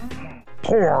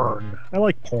 Porn. I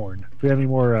like porn. Do we have any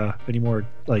more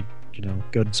like,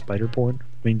 good spider porn?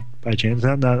 I mean, by chance,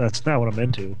 that's not what I'm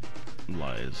into.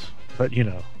 Lies. But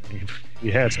if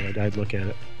you had some, I'd look at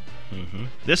it. Mm-hmm.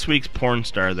 This week's porn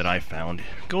star that I found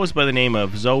goes by the name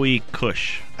of Zoe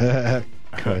Kush.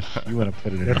 Kush. You want to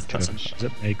put it in That's the sounds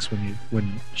it makes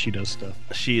when she does stuff.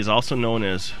 She is also known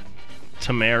as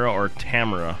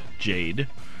Tamara Jade.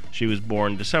 She was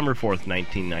born December 4th,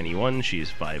 1991. She is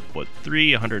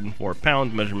 5'3", 104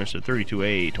 pounds, measurements are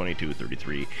 32A, 22,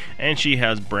 33, and she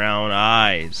has brown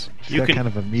eyes. She's got kind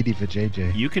of a meaty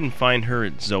vajayjay. You can find her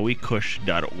at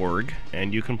zoekush.org,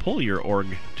 and you can pull your org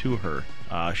to her.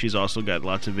 She's also got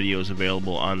lots of videos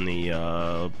available on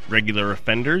the regular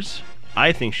offenders.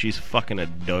 I think she's fucking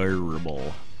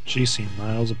adorable. She's seen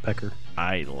miles of pecker.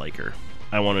 I like her.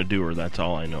 I want to do her, that's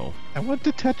all I know. I want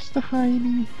to touch the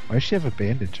hiney. Why does she have a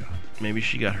bandage on? Maybe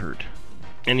she got hurt.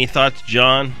 Any thoughts,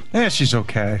 John? Yeah, she's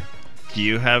okay. Do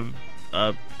you have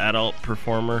a adult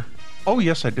performer? Oh,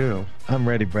 yes, I do. I'm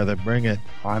ready, brother. Bring it.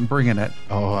 I'm bringing it.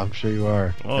 Oh, I'm sure you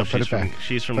are. Oh, now put it back.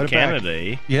 She's from Canada,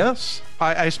 eh? Yes.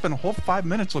 I spent a whole 5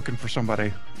 minutes looking for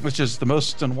somebody, which is the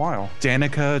most in a while.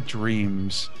 Danica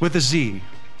Dreams. With a Z,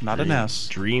 not an S.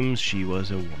 Dreams she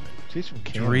was a woman. She's from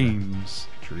Canada.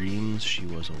 Dreams she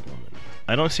was a woman.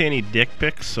 I don't see any dick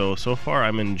pics, so far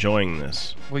I'm enjoying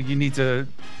this. Well, you need to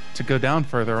go down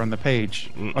further on the page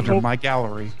under my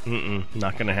gallery.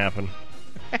 Not gonna happen.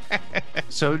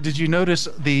 So, did you notice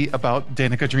about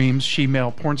Danica Dreams,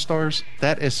 she-male porn stars?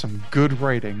 That is some good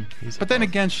writing. But then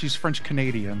again, she's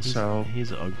French-Canadian, so...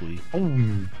 He's ugly. Oh,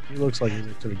 he looks like he's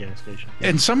to the gas station.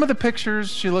 In some of the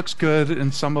pictures, she looks good.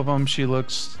 In some of them, she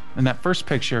looks... In that first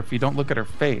picture, if you don't look at her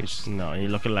face... No, you're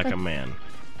looking like a man.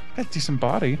 Got a decent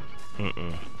body.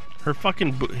 Her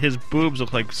fucking his boobs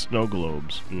look like snow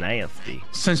globes. Nasty.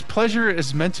 Since pleasure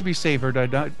is meant to be savored,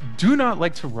 I do not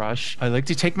like to rush. I like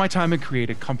to take my time and create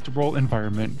a comfortable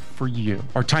environment for you.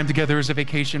 Our time together is a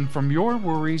vacation from your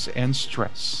worries and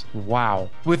stress. Wow.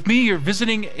 With me, you're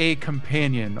visiting a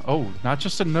companion. Oh, not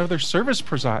just another service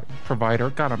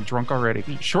provider. God, I'm drunk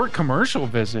already. Short commercial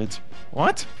visit.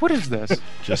 What? What is this?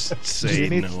 Just say she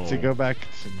no. needs to go back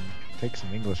and take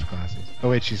some English classes. Oh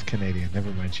wait, she's Canadian.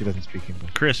 Never mind. She doesn't speak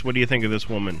English. Chris, what do you think of this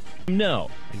woman? No.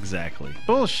 Exactly.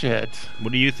 Bullshit.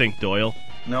 What do you think, Doyle?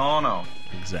 No.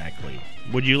 Exactly.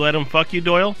 Would you let him fuck you,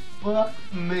 Doyle? Fuck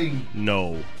me.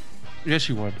 No. Yes,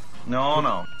 you would. No.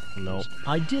 No.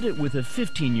 I did it with a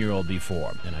 15-year-old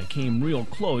before, and I came real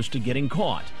close to getting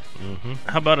caught.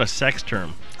 How about a sex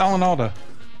term? Alan Alda.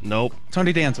 Nope.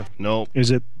 Tony Danza. Nope. Is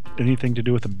it anything to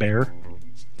do with a bear?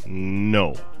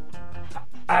 No.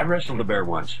 I wrestled a bear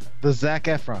once. The Zac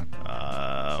Efron.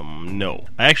 No.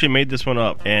 I actually made this one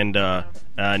up, and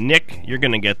Nick, you're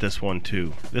gonna get this one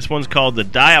too. This one's called the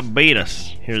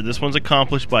diabetes. Here, this one's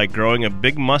accomplished by growing a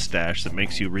big mustache that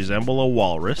makes you resemble a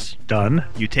walrus. Done.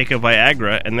 You take a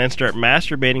Viagra and then start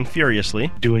masturbating furiously.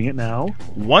 Doing it now.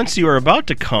 Once you are about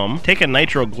to come, take a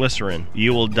nitroglycerin.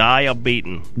 You will die a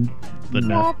beaten.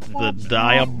 The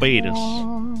diabetes.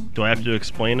 Do I have to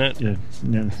explain it? Yeah.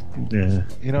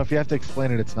 You know, if you have to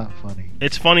explain it, it's not funny.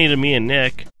 It's funny to me and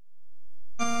Nick.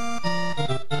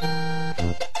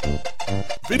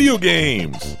 Video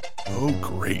games! Oh,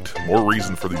 great. More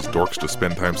reason for these dorks to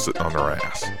spend time sitting on their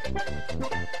ass.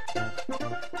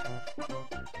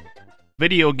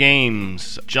 Video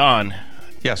games. John.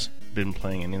 Yes. Been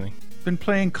playing anything? Been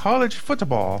playing college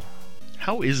football.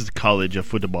 How is college a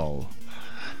football?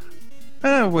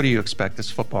 What do you expect?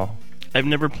 It's football. I've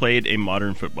never played a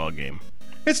modern football game.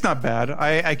 It's not bad.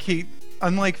 I keep,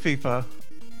 unlike FIFA,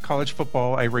 college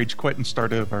football, I rage quit and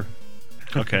start over.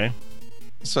 Okay.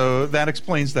 So that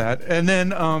explains that. And then,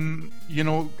 you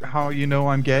know how you know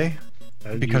I'm gay?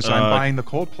 Because I'm buying the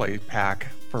Coldplay pack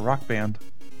for Rock Band.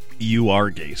 You are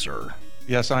gay, sir.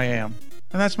 Yes, I am.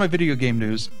 And that's my video game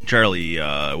news. Charlie,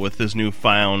 with this new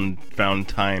found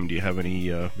time, do you have any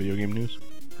video game news?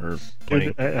 Or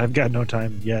playing? I've got no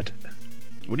time yet.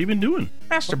 What have you been doing?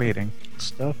 Masturbating.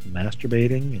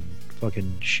 Masturbating and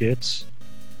fucking shits.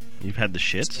 You've had the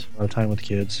shits? A lot of time with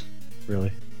kids,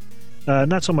 really.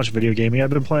 Not so much video gaming. I've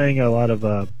been playing a lot of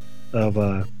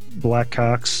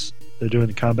Blackhawks. They're doing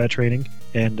the combat training,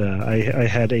 and I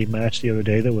had a match the other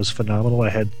day that was phenomenal. I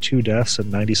had 2 deaths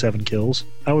and 97 kills.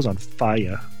 I was on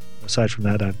fire. Aside from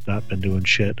that, I've not been doing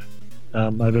shit.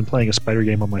 I've been playing a spider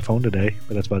game on my phone today,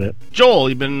 but that's about it. Joel,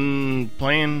 you been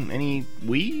playing any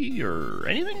Wii or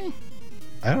anything?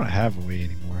 I don't have a Wii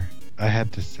anymore. I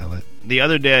had to sell it. The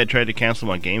other day I tried to cancel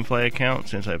my GameFly account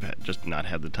since I've just not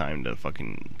had the time to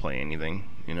fucking play anything,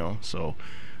 you know? So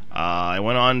I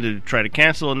went on to try to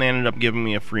cancel, and they ended up giving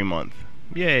me a free month.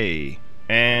 Yay.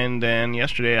 And then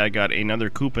yesterday I got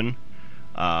another coupon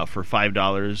for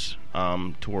 $5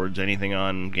 towards anything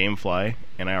on GameFly,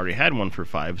 and I already had one for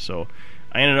 $5, so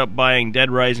I ended up buying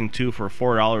Dead Rising 2 for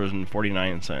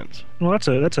 $4.49. Well,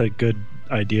 that's a good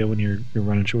idea when you're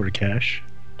running short of cash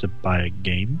to buy a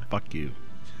game. Fuck you.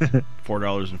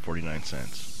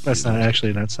 $4.49. That's not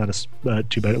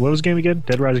too bad. What was the game again?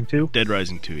 Dead Rising 2? Dead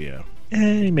Rising 2, yeah.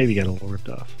 Maybe got a little ripped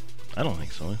off. I don't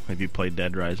think so. Have you played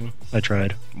Dead Rising? I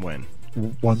tried. When?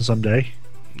 One someday.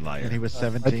 Liar. And he was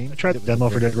 17. I tried the demo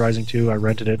for Dead Rising 2. I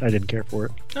rented it. I didn't care for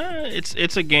it.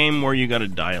 It's a game where you got to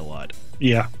die a lot.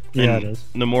 Yeah, and it is.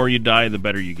 The more you die, the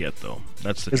better you get, though.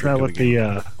 That's the Isn't trick that of what the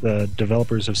game. the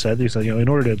developers have said? They said, in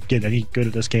order to get any good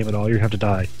at this game at all, you have to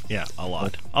die. Yeah, a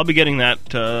lot. I'll be getting that,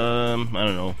 I don't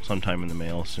know, sometime in the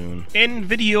mail soon. In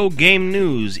video game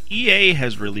news, EA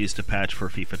has released a patch for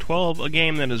FIFA 12, a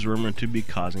game that is rumored to be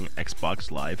causing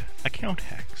Xbox Live account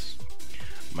hacks.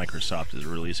 Microsoft is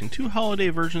releasing 2 holiday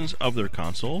versions of their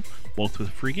console, both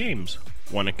with free games.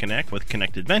 One a Kinect with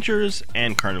Kinect Adventures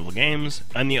and Carnival Games,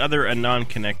 and the other a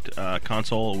non-Kinect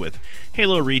console with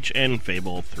Halo Reach and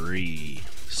Fable 3.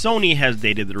 Sony has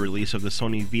dated the release of the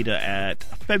Sony Vita at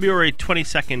February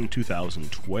 22nd,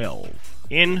 2012.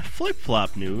 In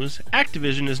flip-flop news,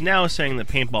 Activision is now saying the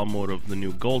paintball mode of the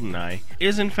new GoldenEye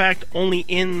is in fact only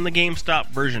in the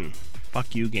GameStop version.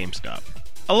 Fuck you, GameStop.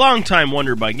 A long-time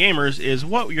wonder by gamers is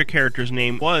what your character's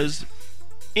name was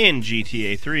in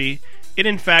GTA 3. It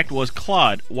in fact was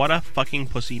Claude. What a fucking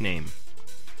pussy name.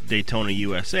 Daytona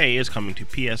USA is coming to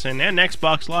PSN and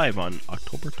Xbox Live on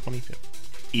October 25th.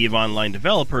 EVE Online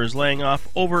developers laying off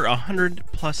over 100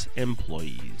 plus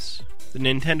employees. The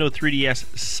Nintendo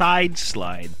 3DS Side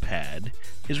Slide Pad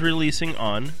is releasing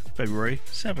on February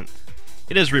 7th.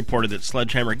 It is reported that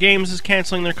Sledgehammer Games is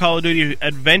canceling their Call of Duty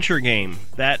adventure game.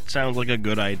 That sounds like a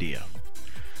good idea.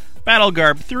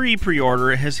 Battlegarb 3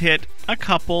 pre-order has hit a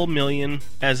couple million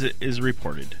as it is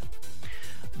reported.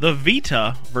 The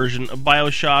Vita version of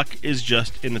BioShock is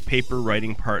just in the paper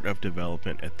writing part of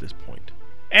development at this point.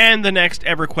 And the next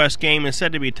EverQuest game is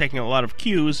said to be taking a lot of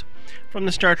cues from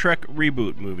the Star Trek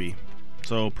reboot movie.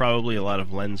 So probably a lot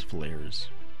of lens flares.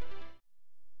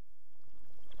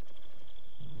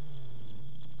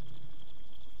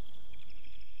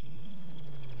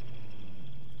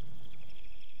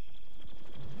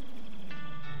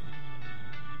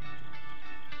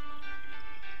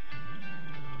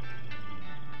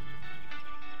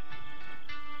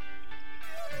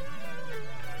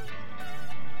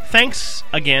 Thanks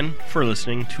again for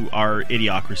listening to our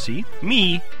Idiocracy.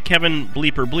 Me, Kevin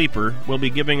Bleeper Bleeper, will be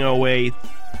giving away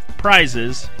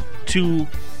prizes to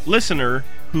listener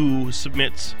who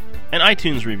submits an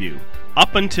iTunes review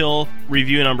up until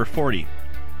review number 40.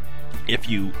 If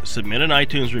you submit an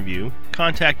iTunes review,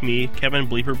 contact me, Kevin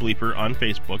Bleeper Bleeper, on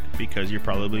Facebook because you're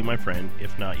probably my friend.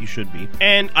 If not, you should be.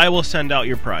 And I will send out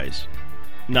your prize.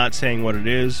 Not saying what it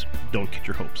is, don't get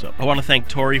your hopes up. I want to thank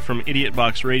Tori from Idiot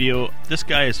Box Radio. This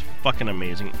guy is fucking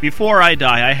amazing. Before I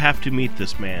die, I have to meet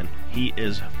this man. He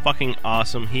is fucking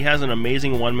awesome. He has an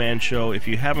amazing one-man show. If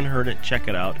you haven't heard it, check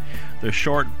it out. They're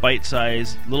short,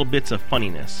 bite-sized, little bits of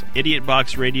funniness. Idiot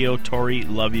Box Radio, Tori,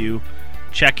 love you.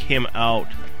 Check him out.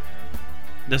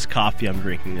 This coffee I'm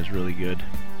drinking is really good.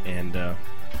 And I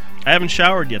haven't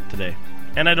showered yet today.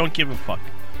 And I don't give a fuck.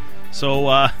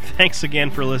 So, thanks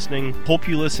again for listening. Hope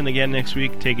you listen again next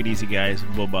week. Take it easy, guys.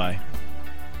 Bye-bye.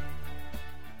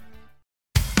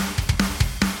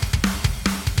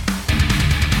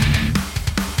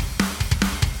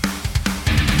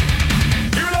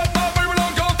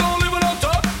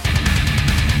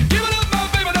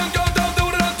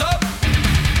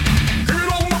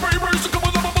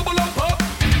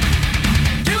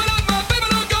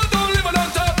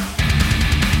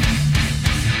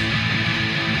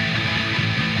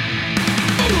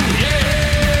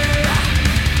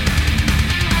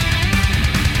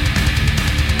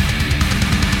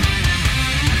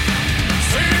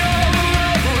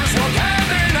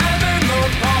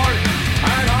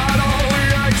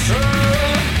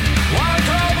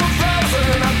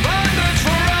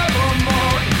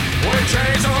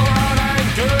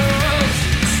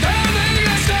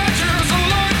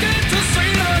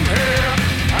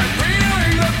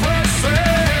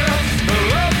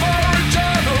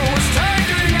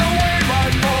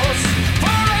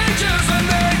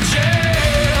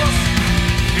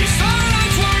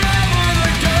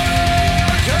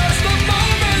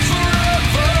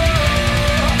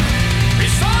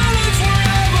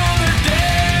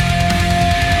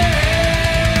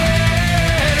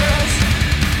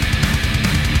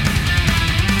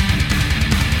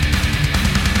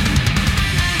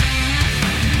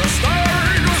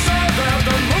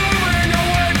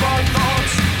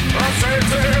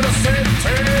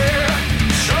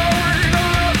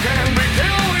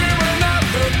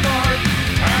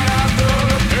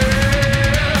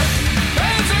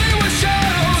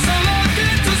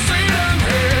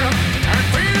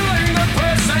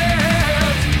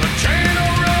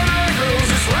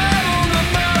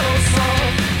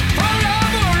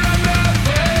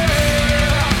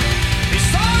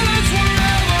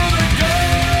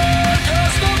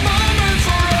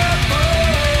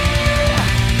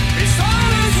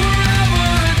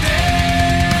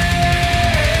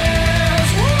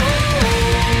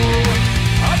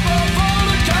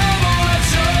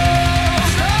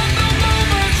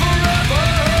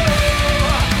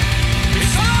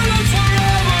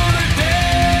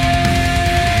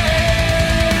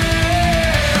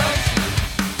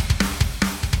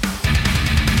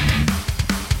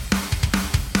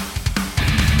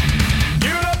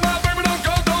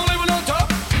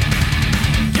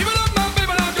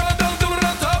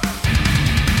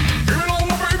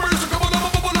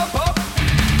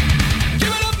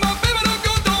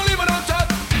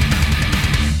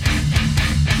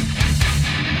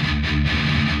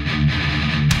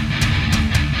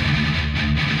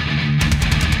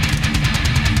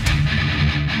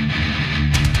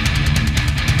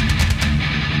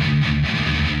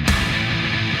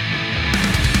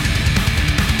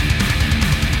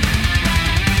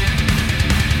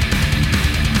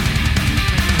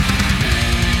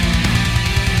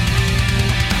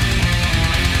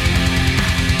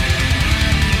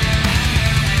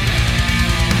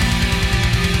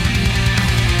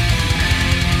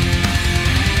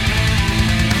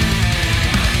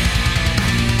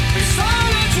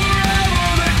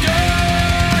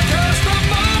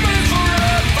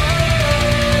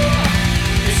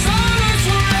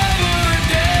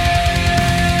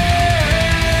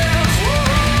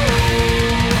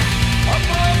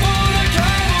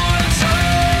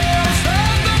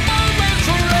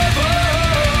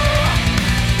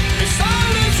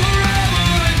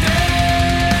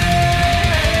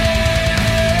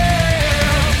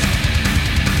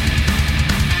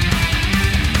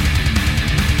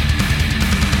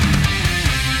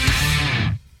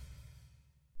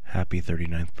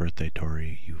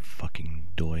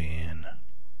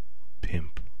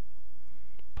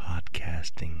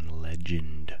 podcasting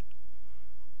legend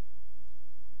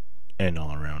and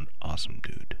all-around awesome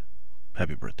dude.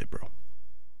 Happy birthday, bro.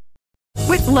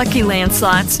 With Lucky Land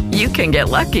Slots, you can get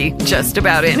lucky just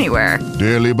about anywhere.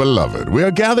 Dearly beloved, we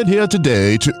are gathered here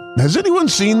today to... Has anyone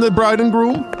seen the bride and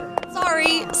groom?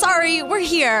 Sorry, we're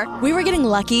here. We were getting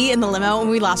lucky in the limo and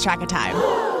we lost track of time.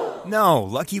 No,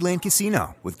 Lucky Land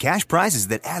Casino, with cash prizes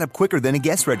that add up quicker than a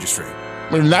guest registry.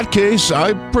 In that case,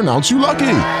 I pronounce you lucky.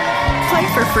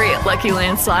 Play for free at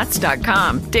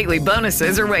LuckyLandSlots.com. Daily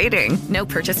bonuses are waiting. No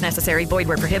purchase necessary. Void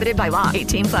where prohibited by law.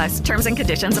 18+. Terms and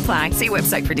conditions apply. See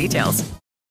website for details.